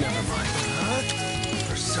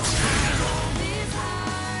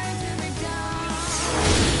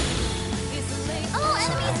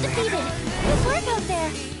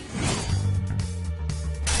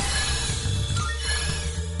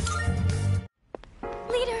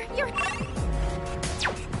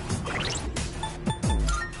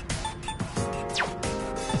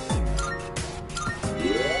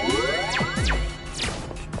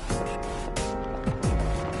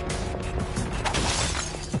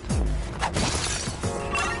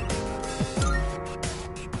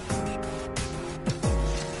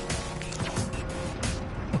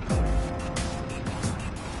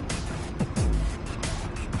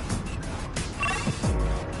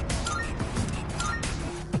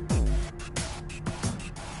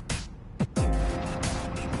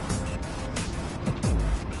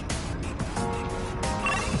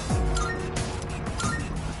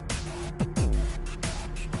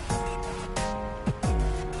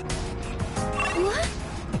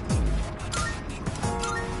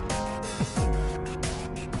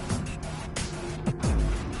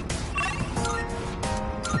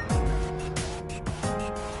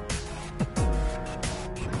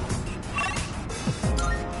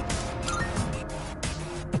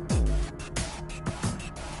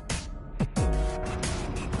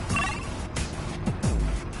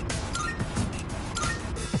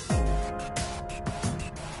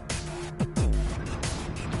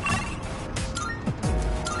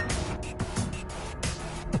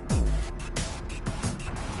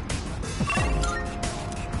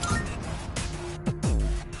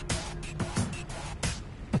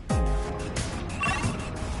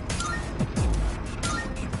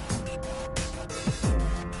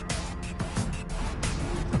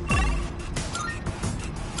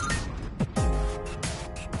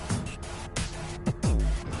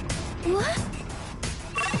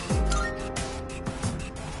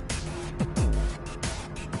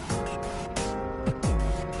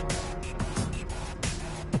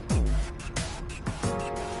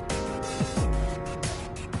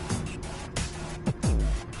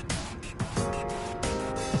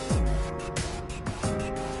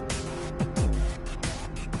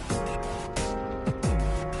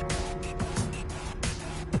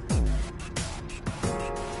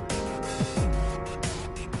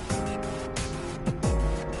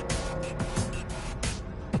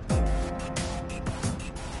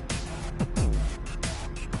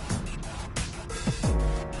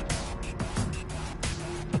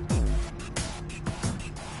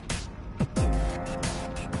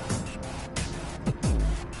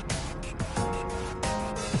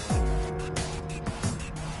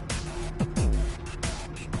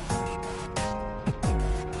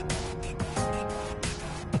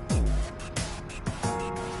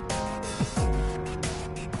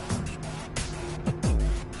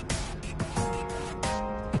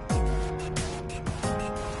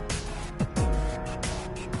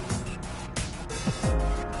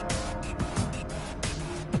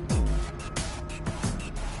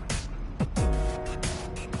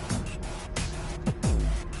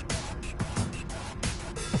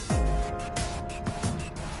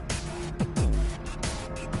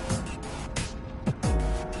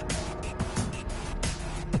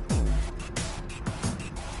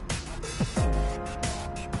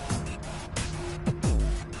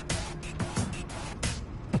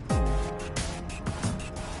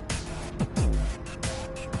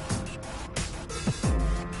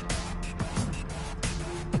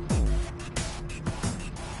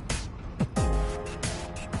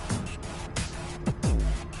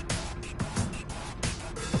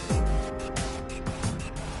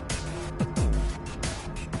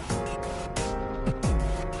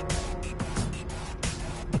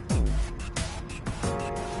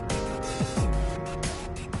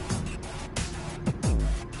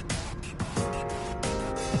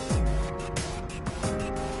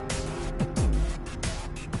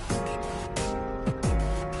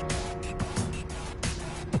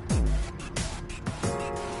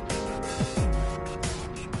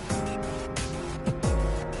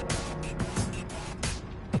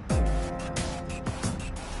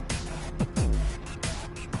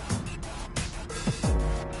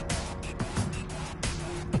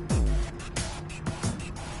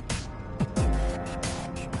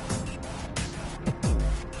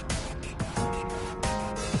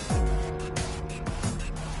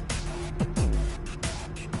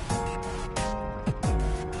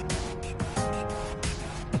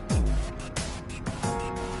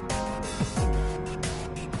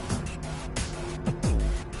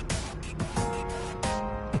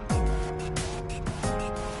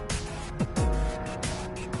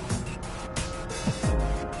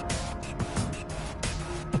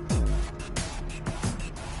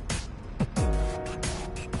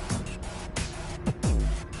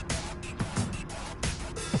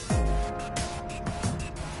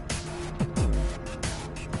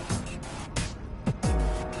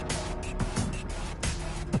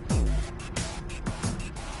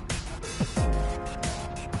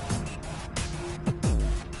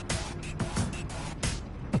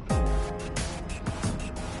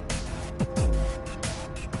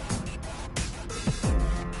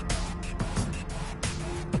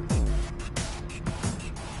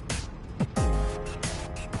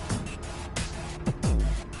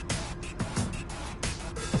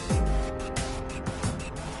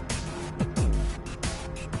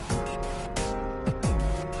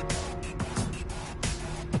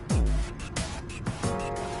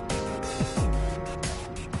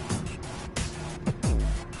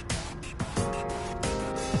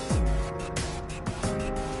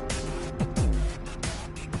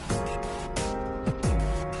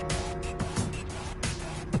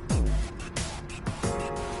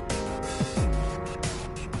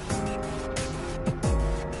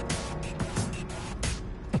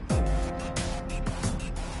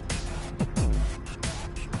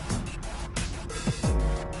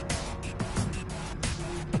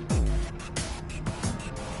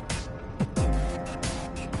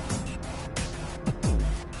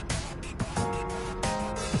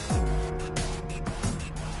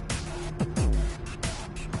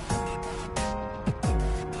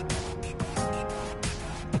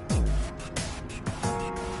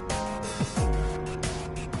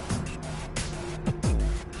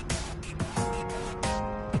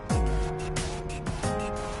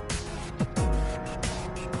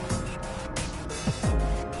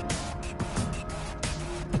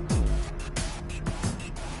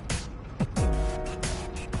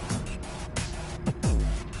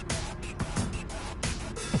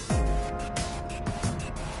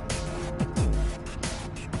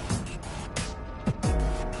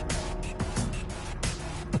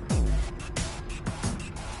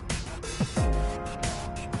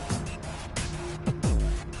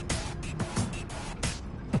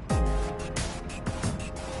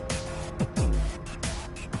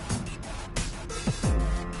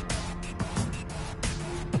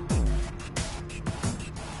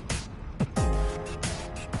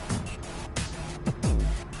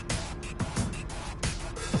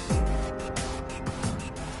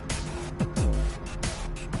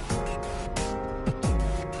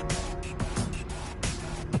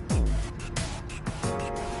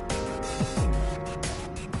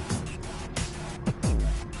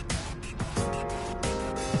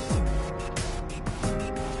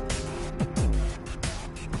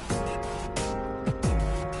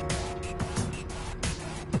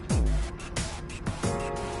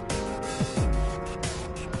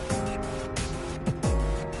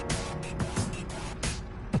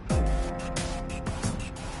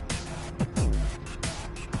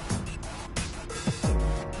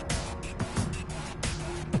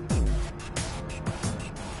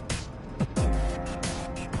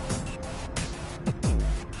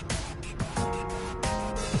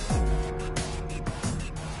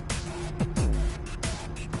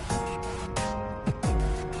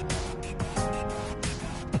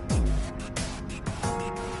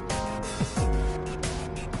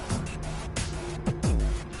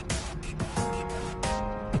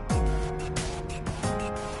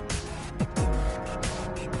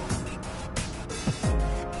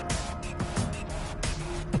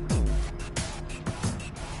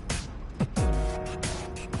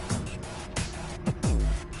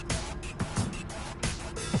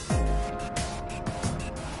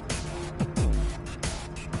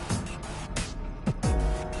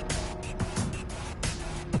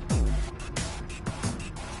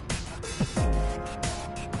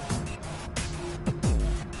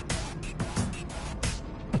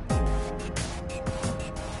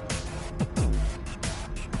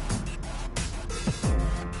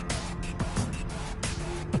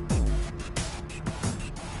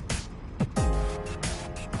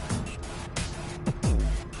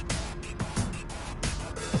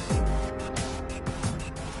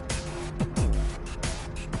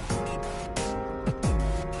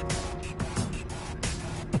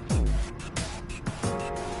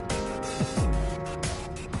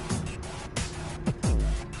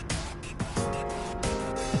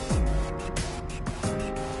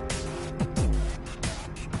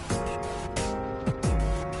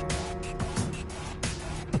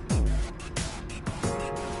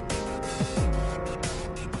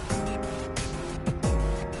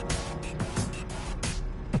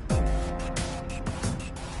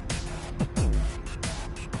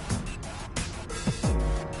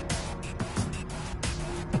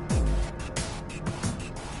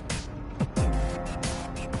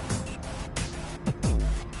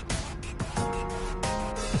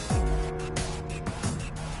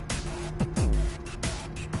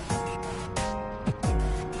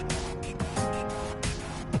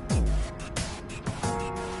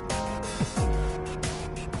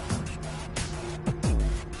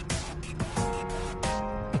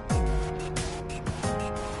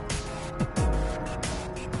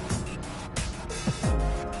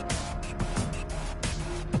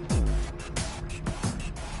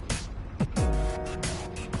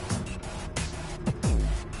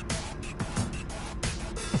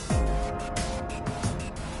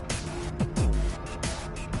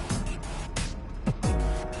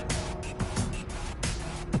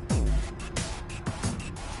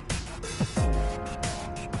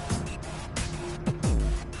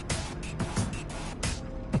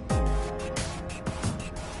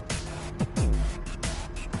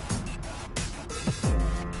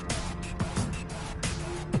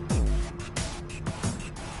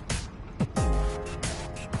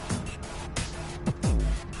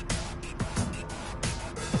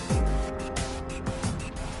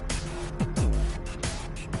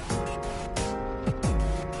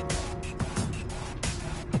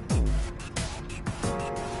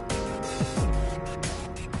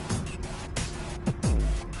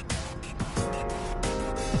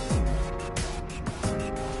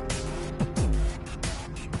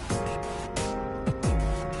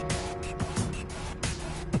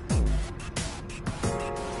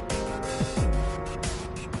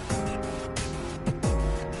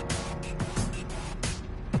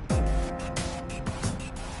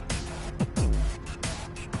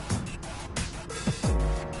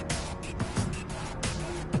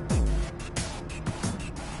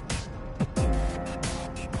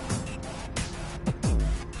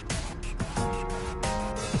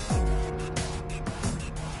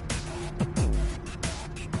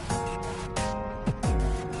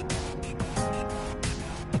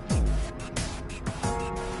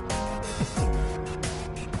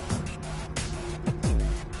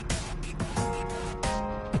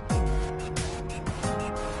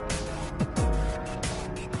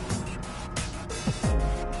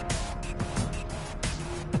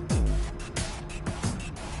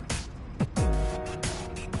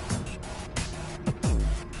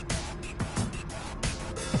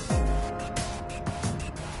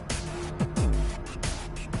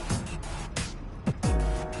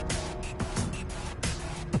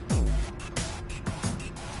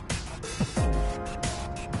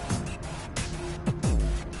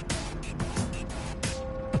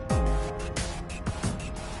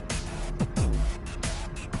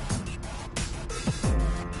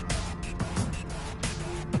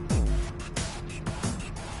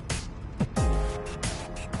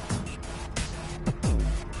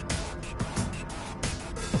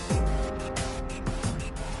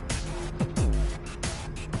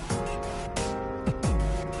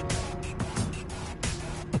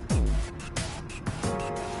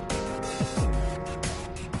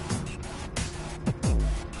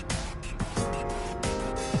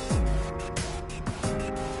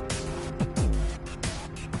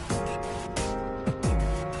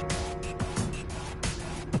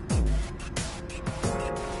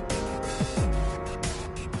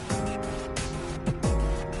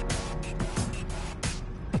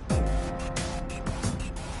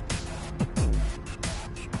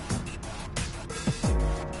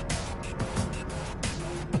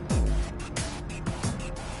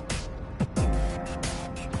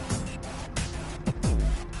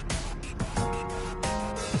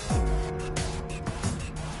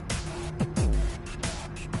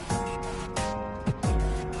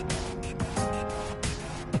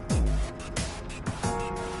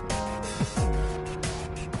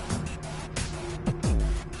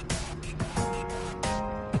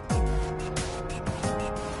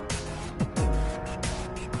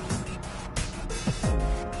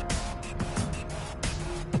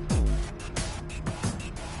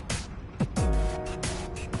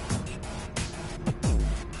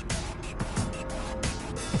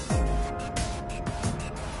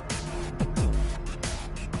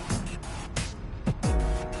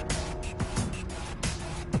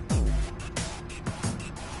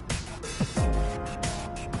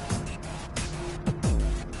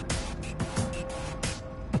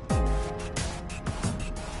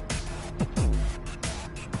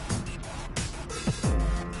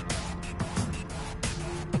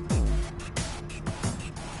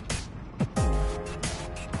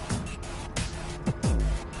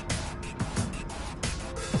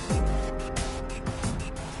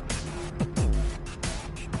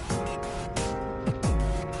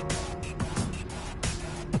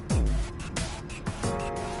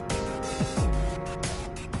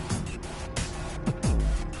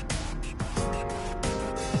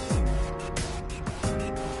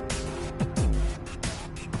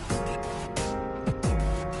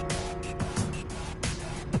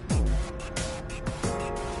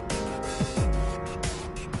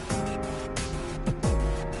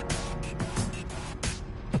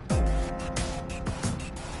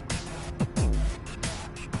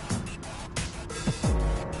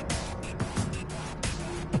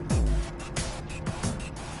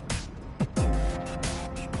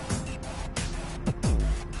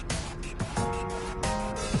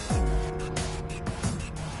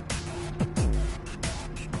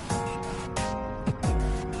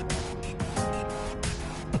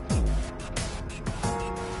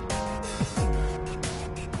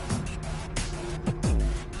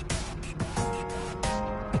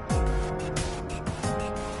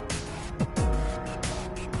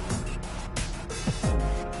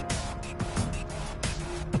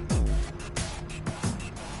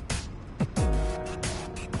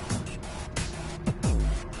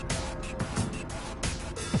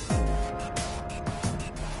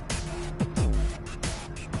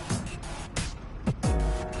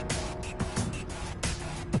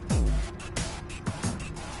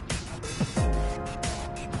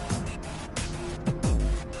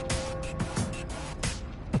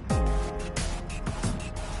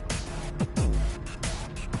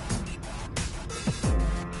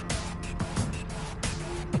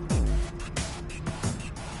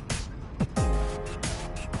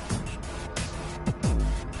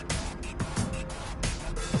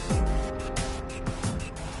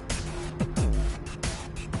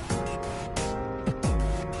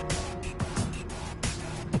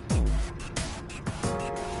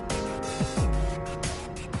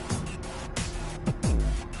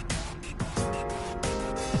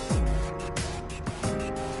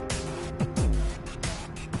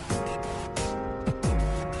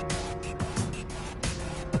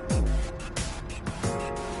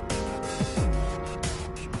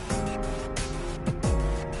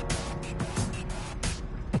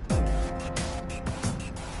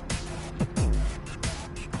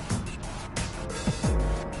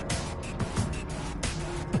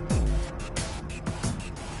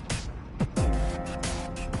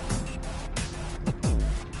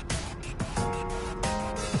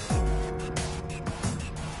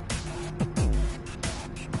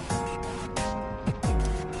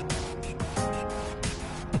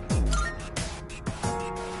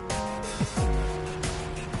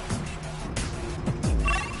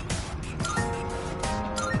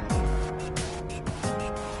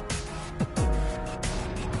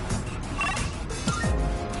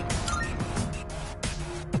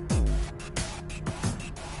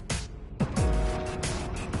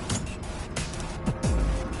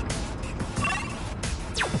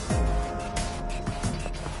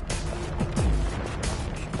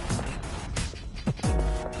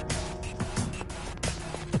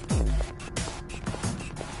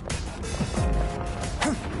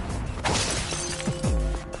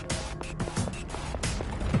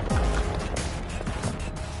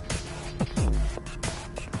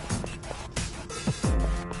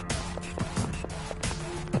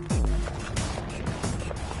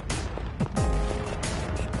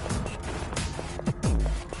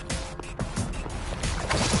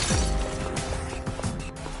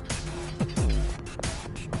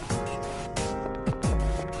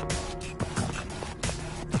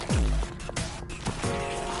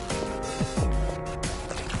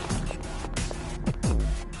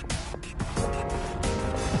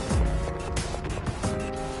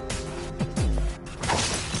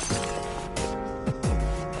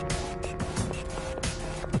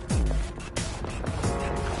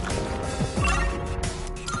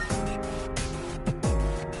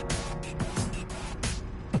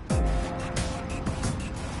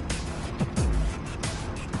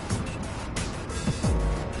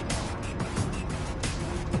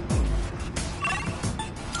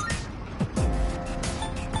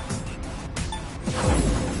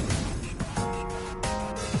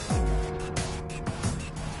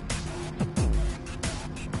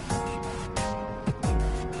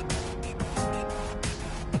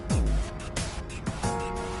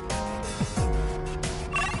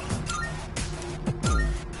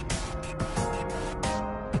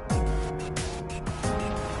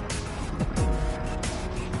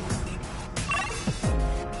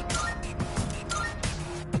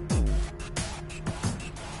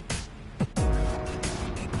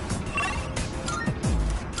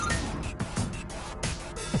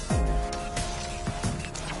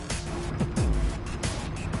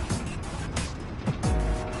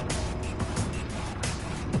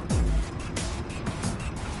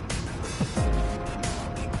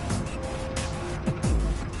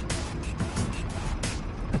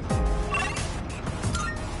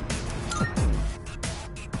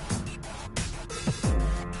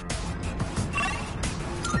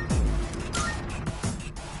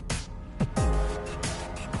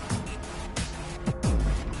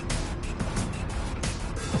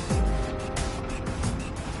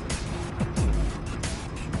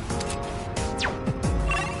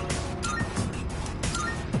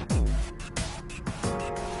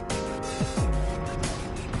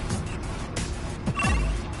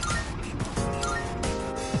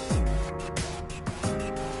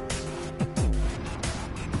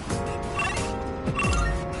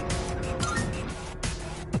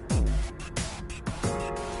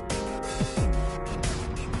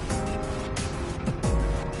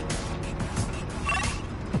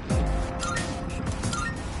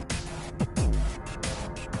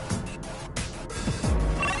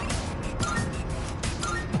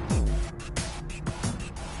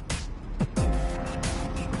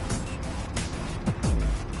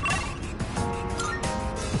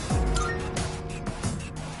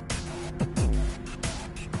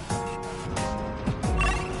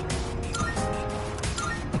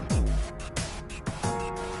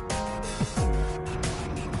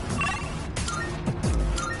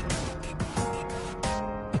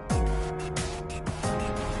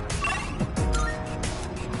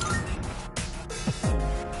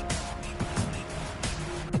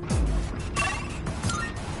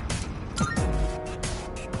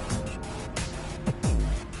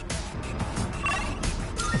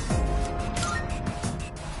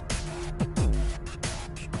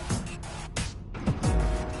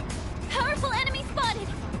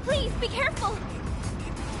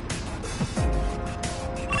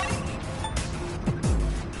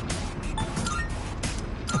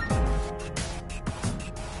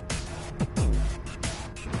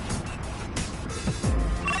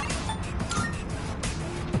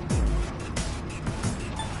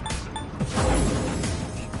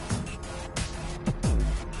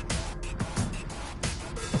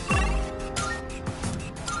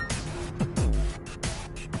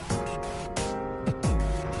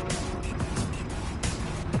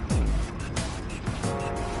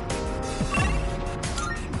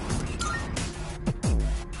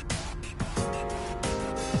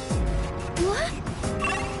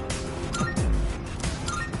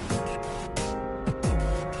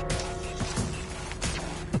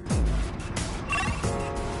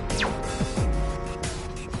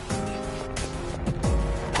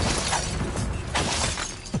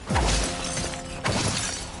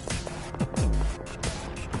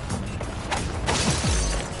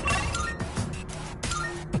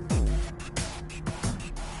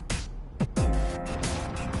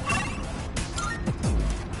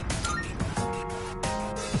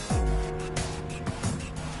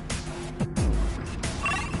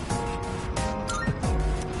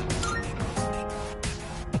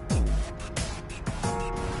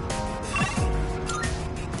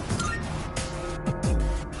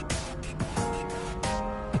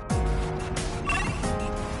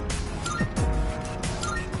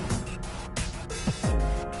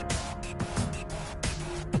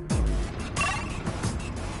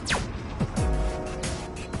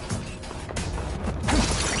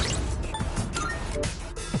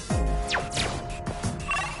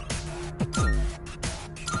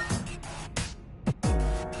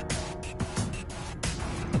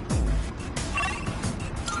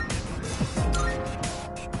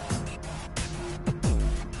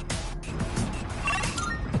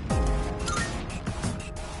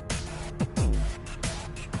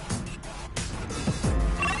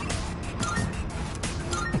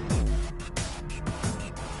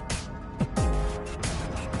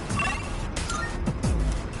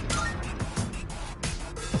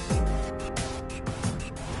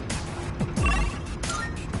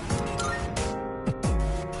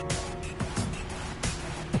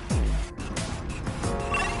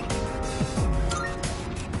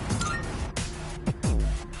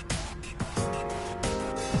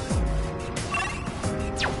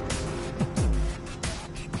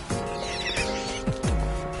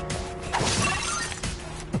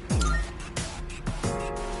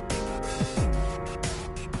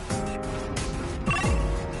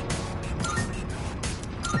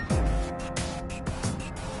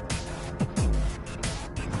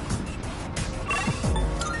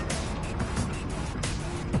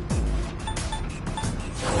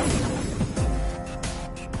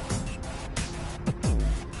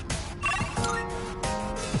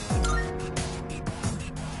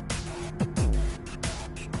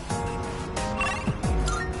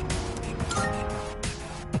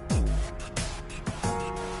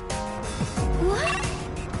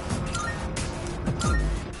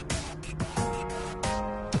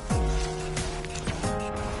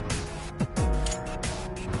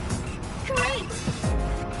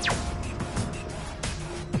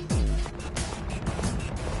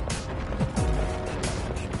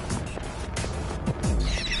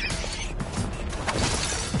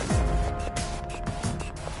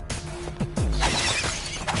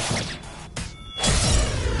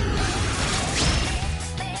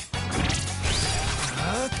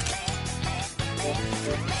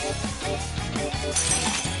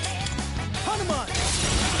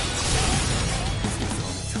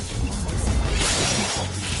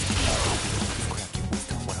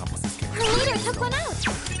 took one out.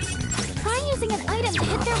 Try using an item to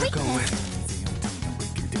hit their weakness.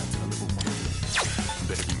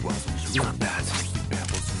 Not bad.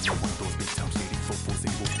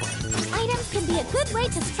 Items can be a good way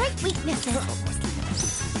to strike weaknesses.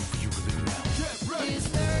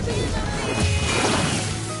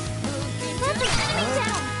 That's an enemy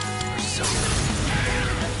down. So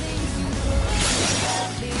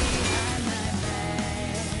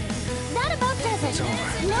That about does it. It's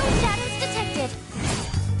over. No shadows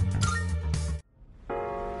detected.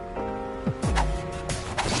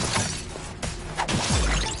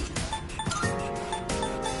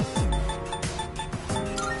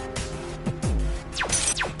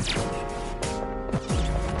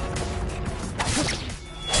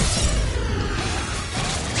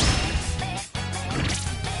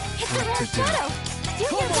 It's a rare shadow. Do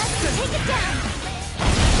your best to take it down.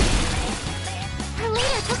 Her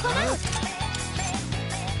leader took one out.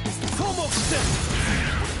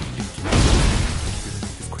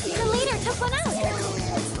 Her leader took one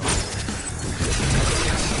out.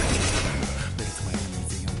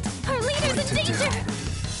 Her leader's in danger.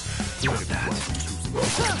 not bad.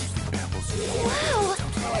 Wow,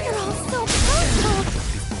 you're all so powerful.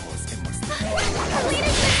 Her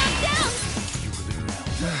leader's been knocked down.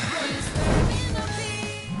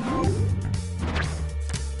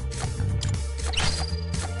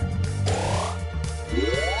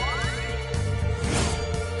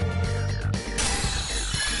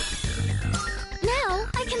 Now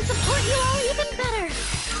I can support you all even better.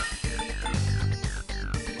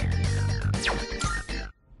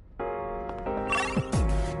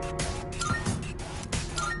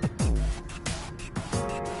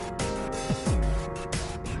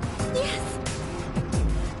 Yes.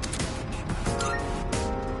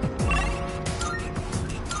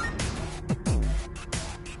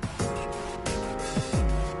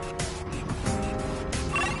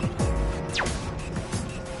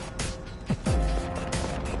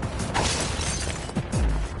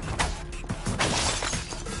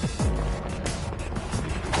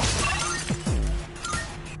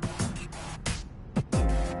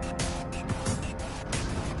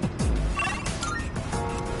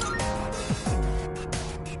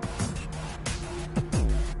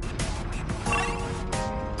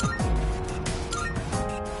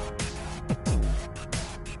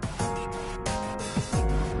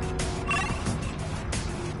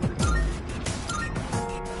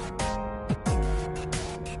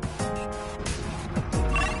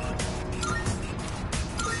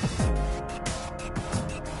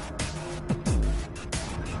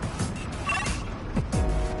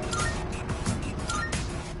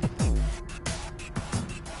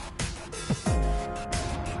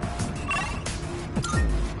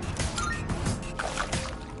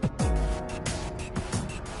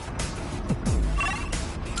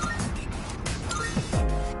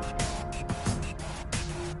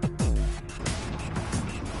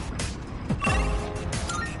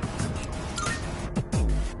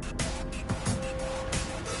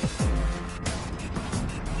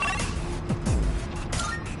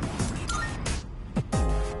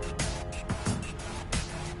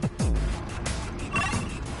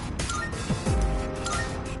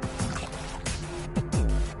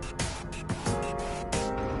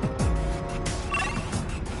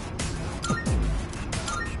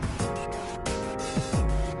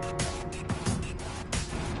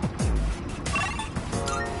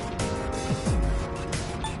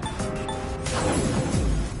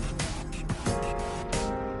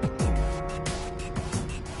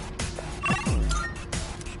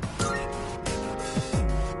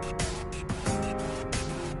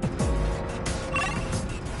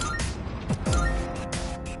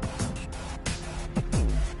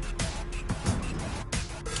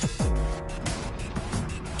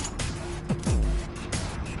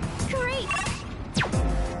 Great.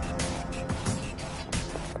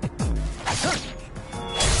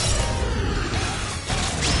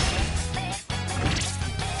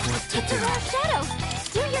 What to It's a do? rare shadow.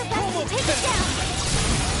 Do your best to take it down.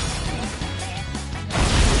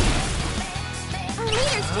 Our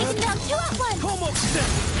leader's taken down two at once.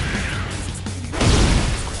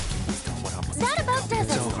 That about does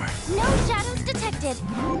It's it. over. No shadows detected.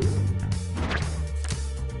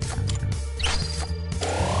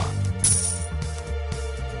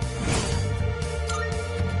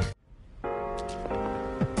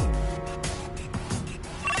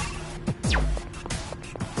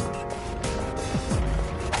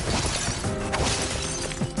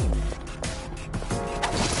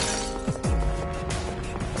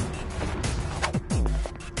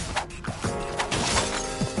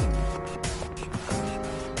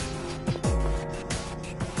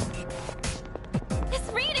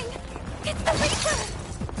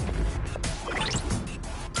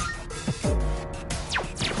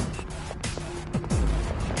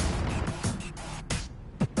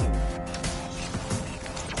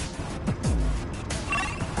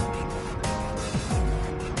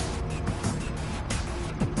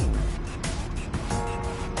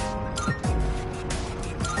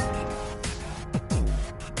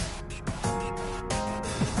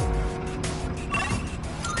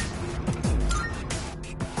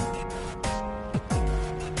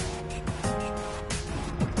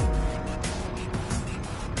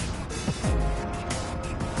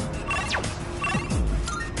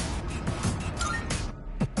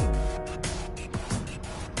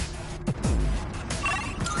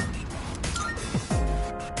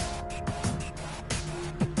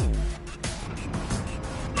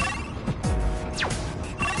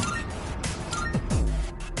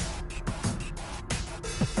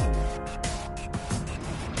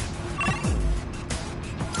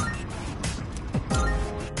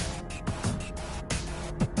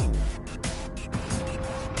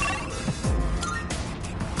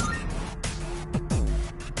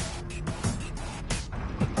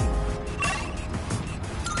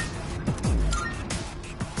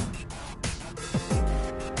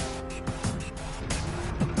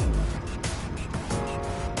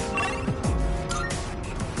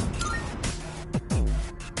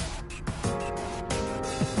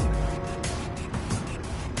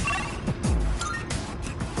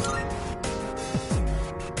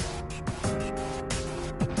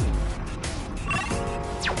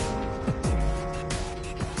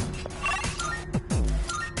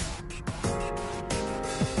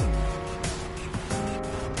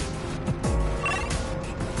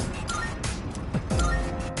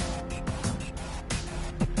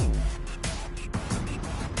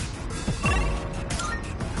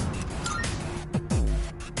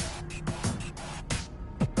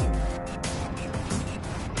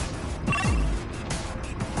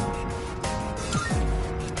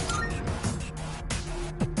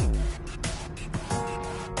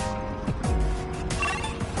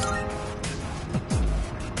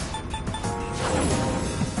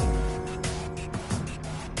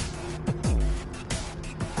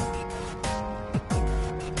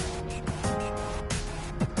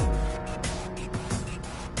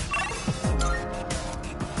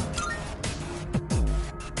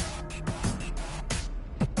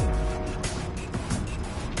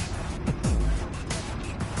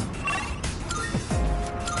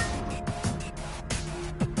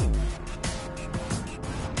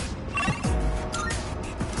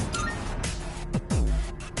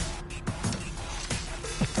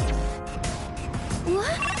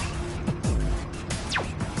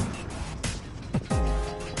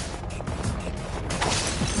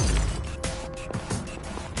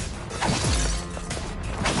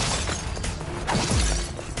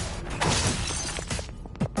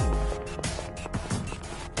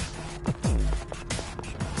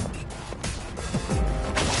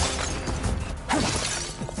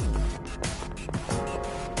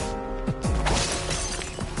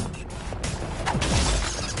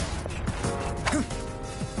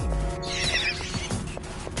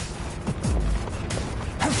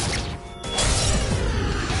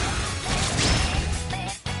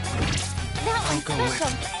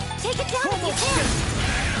 special. Take it down if you can.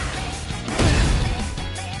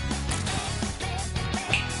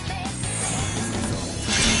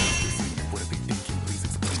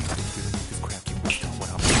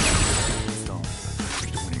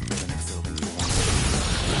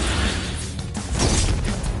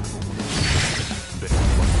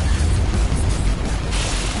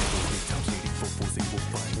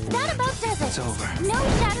 That about does it. It's over. No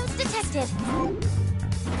shadows detected.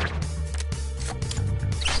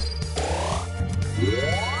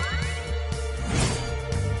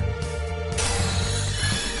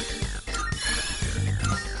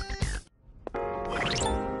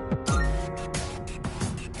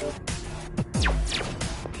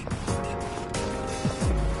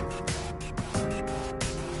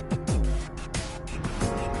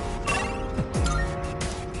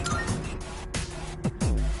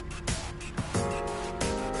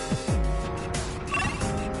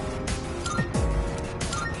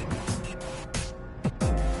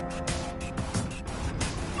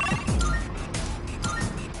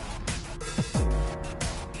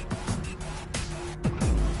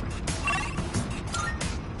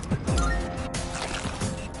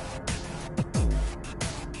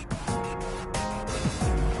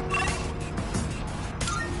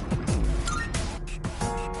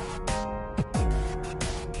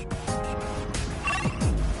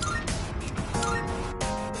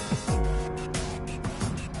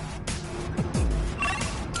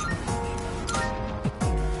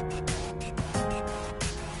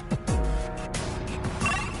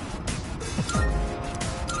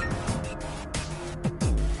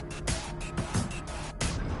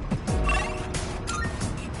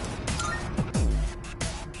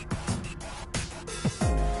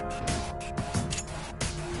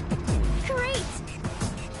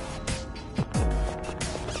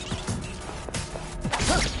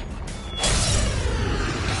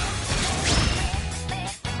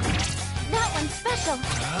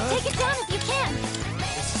 Take it down if you can.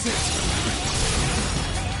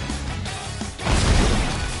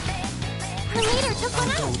 Her leader took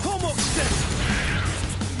one out.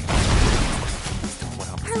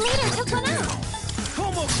 Her leader took one out.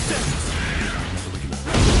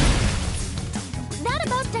 That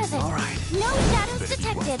about does it. All right. No shadows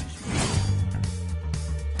detected.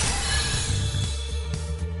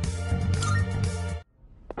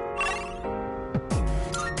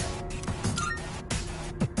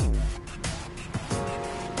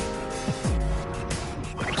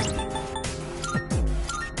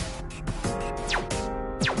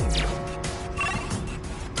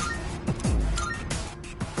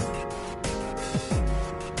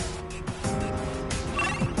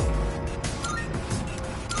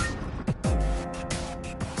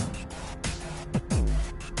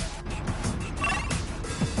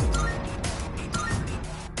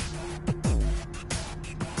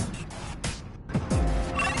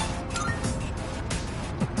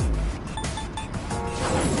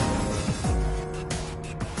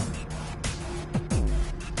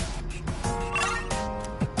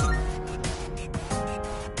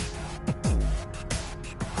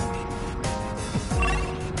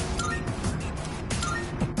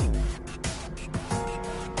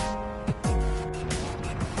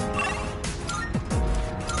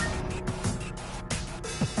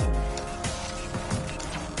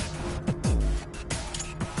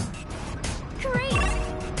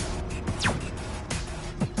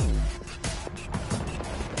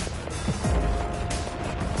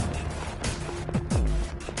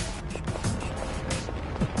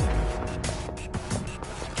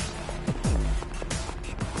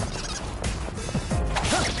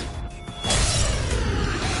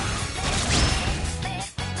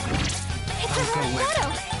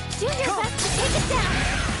 Do your best to take it down!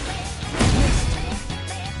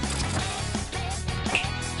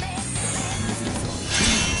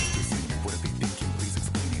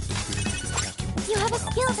 You have a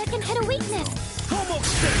skill that can hit a weakness!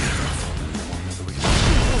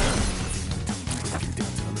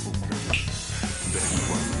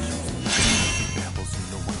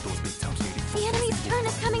 The enemy's turn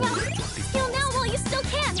is coming up! Heal now while you still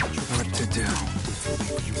can! What to do?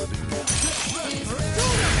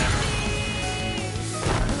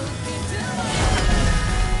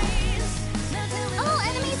 All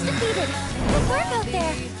enemies defeated! Good work out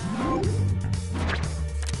there!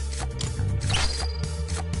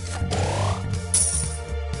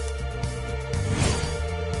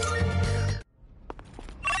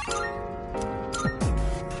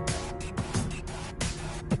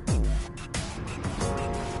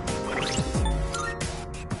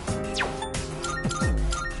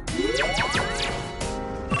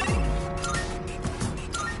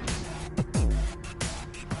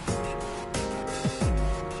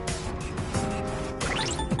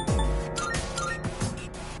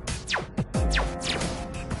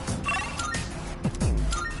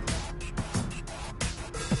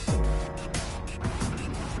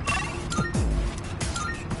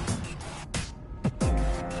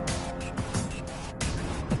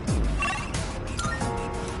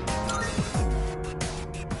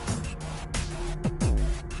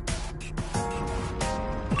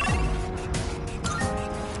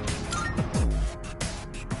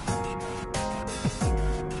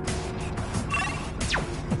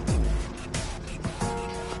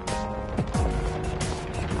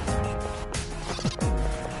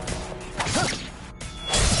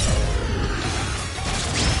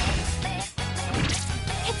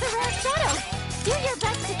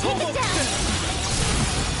 Take it down!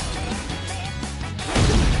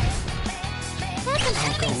 That's an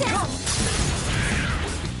enemy down!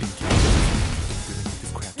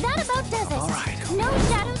 That about does it! All right. No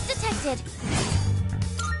shadows detected!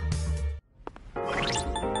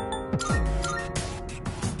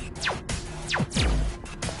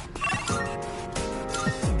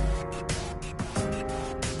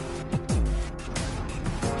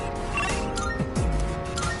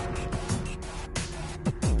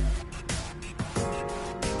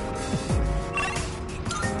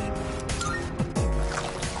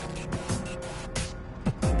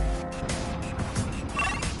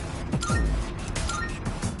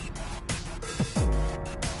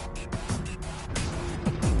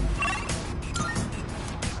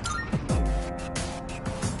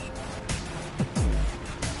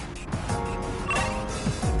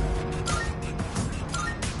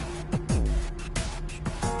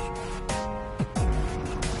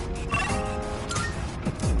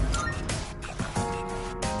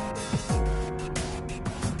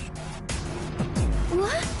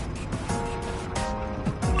 What?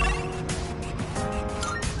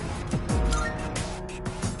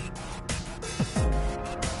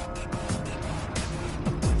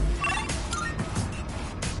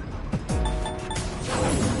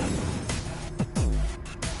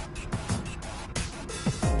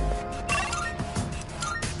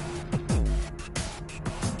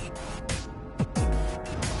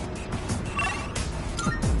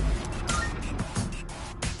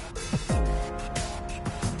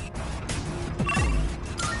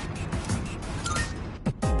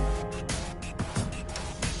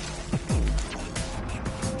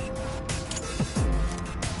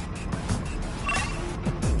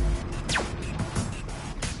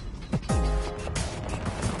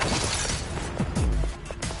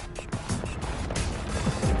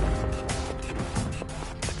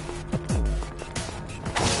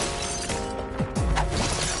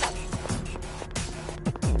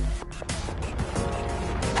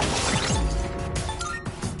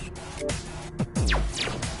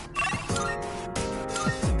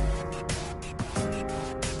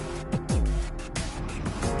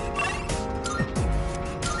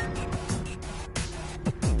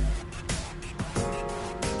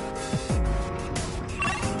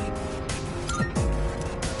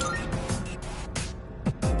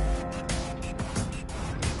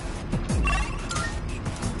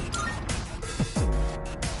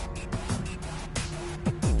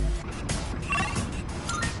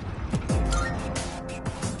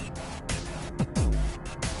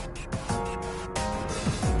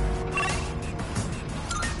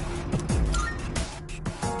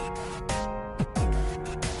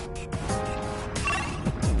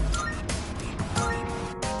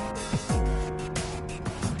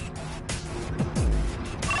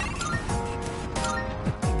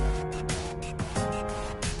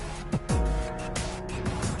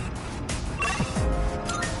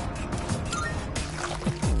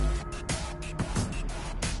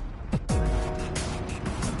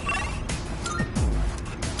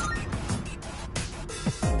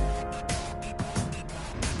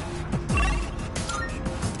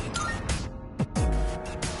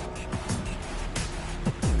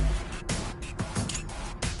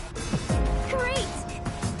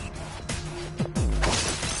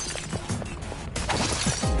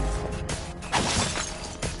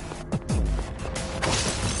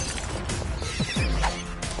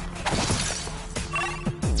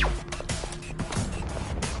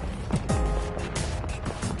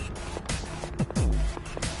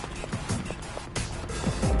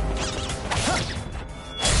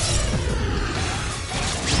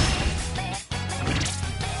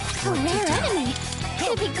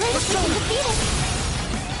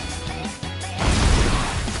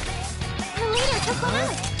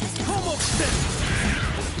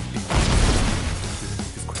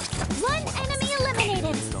 One enemy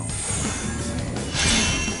eliminated!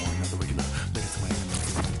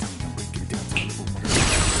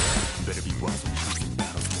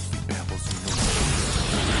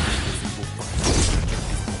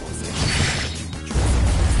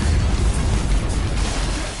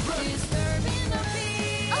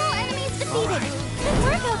 All enemies defeated! Good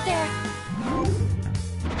work out there!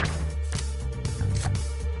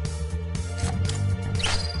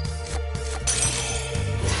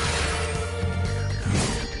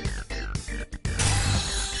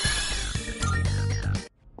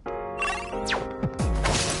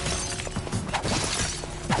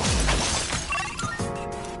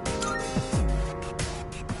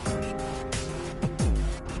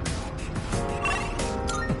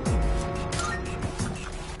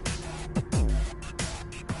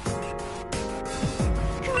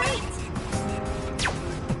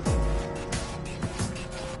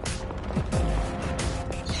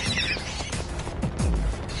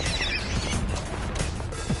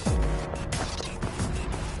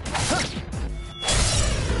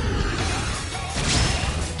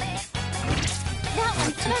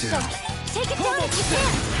 it! You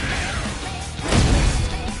can!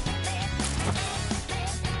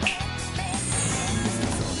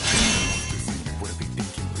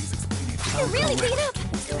 You're really beat up!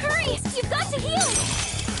 Hurry! You've got to heal!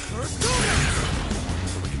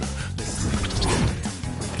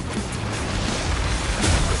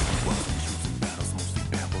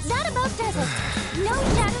 That about does it! No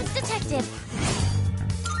shadows detected!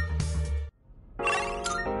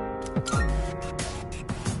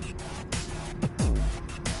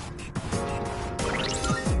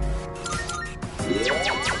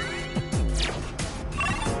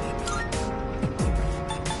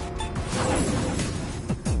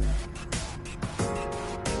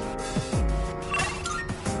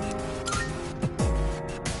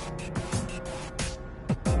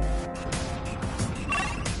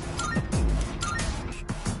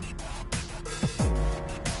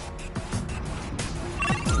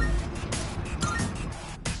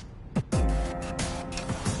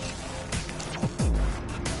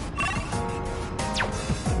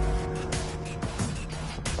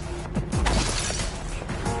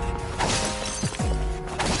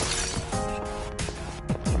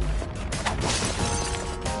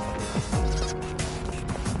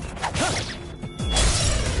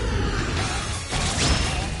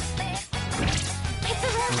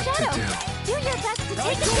 Do your best to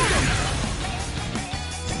take it down!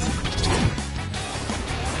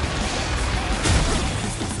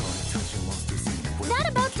 That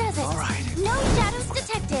about does it! All right. No shadows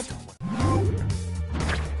detected!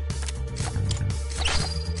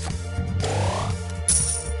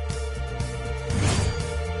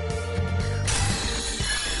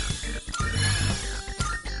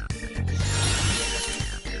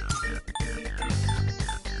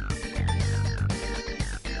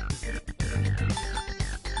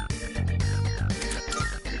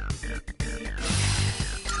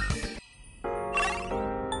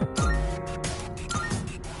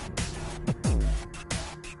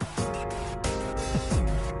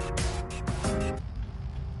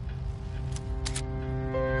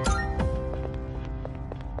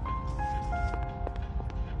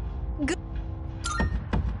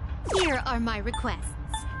 Here are my requests.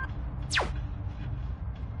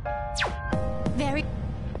 Very...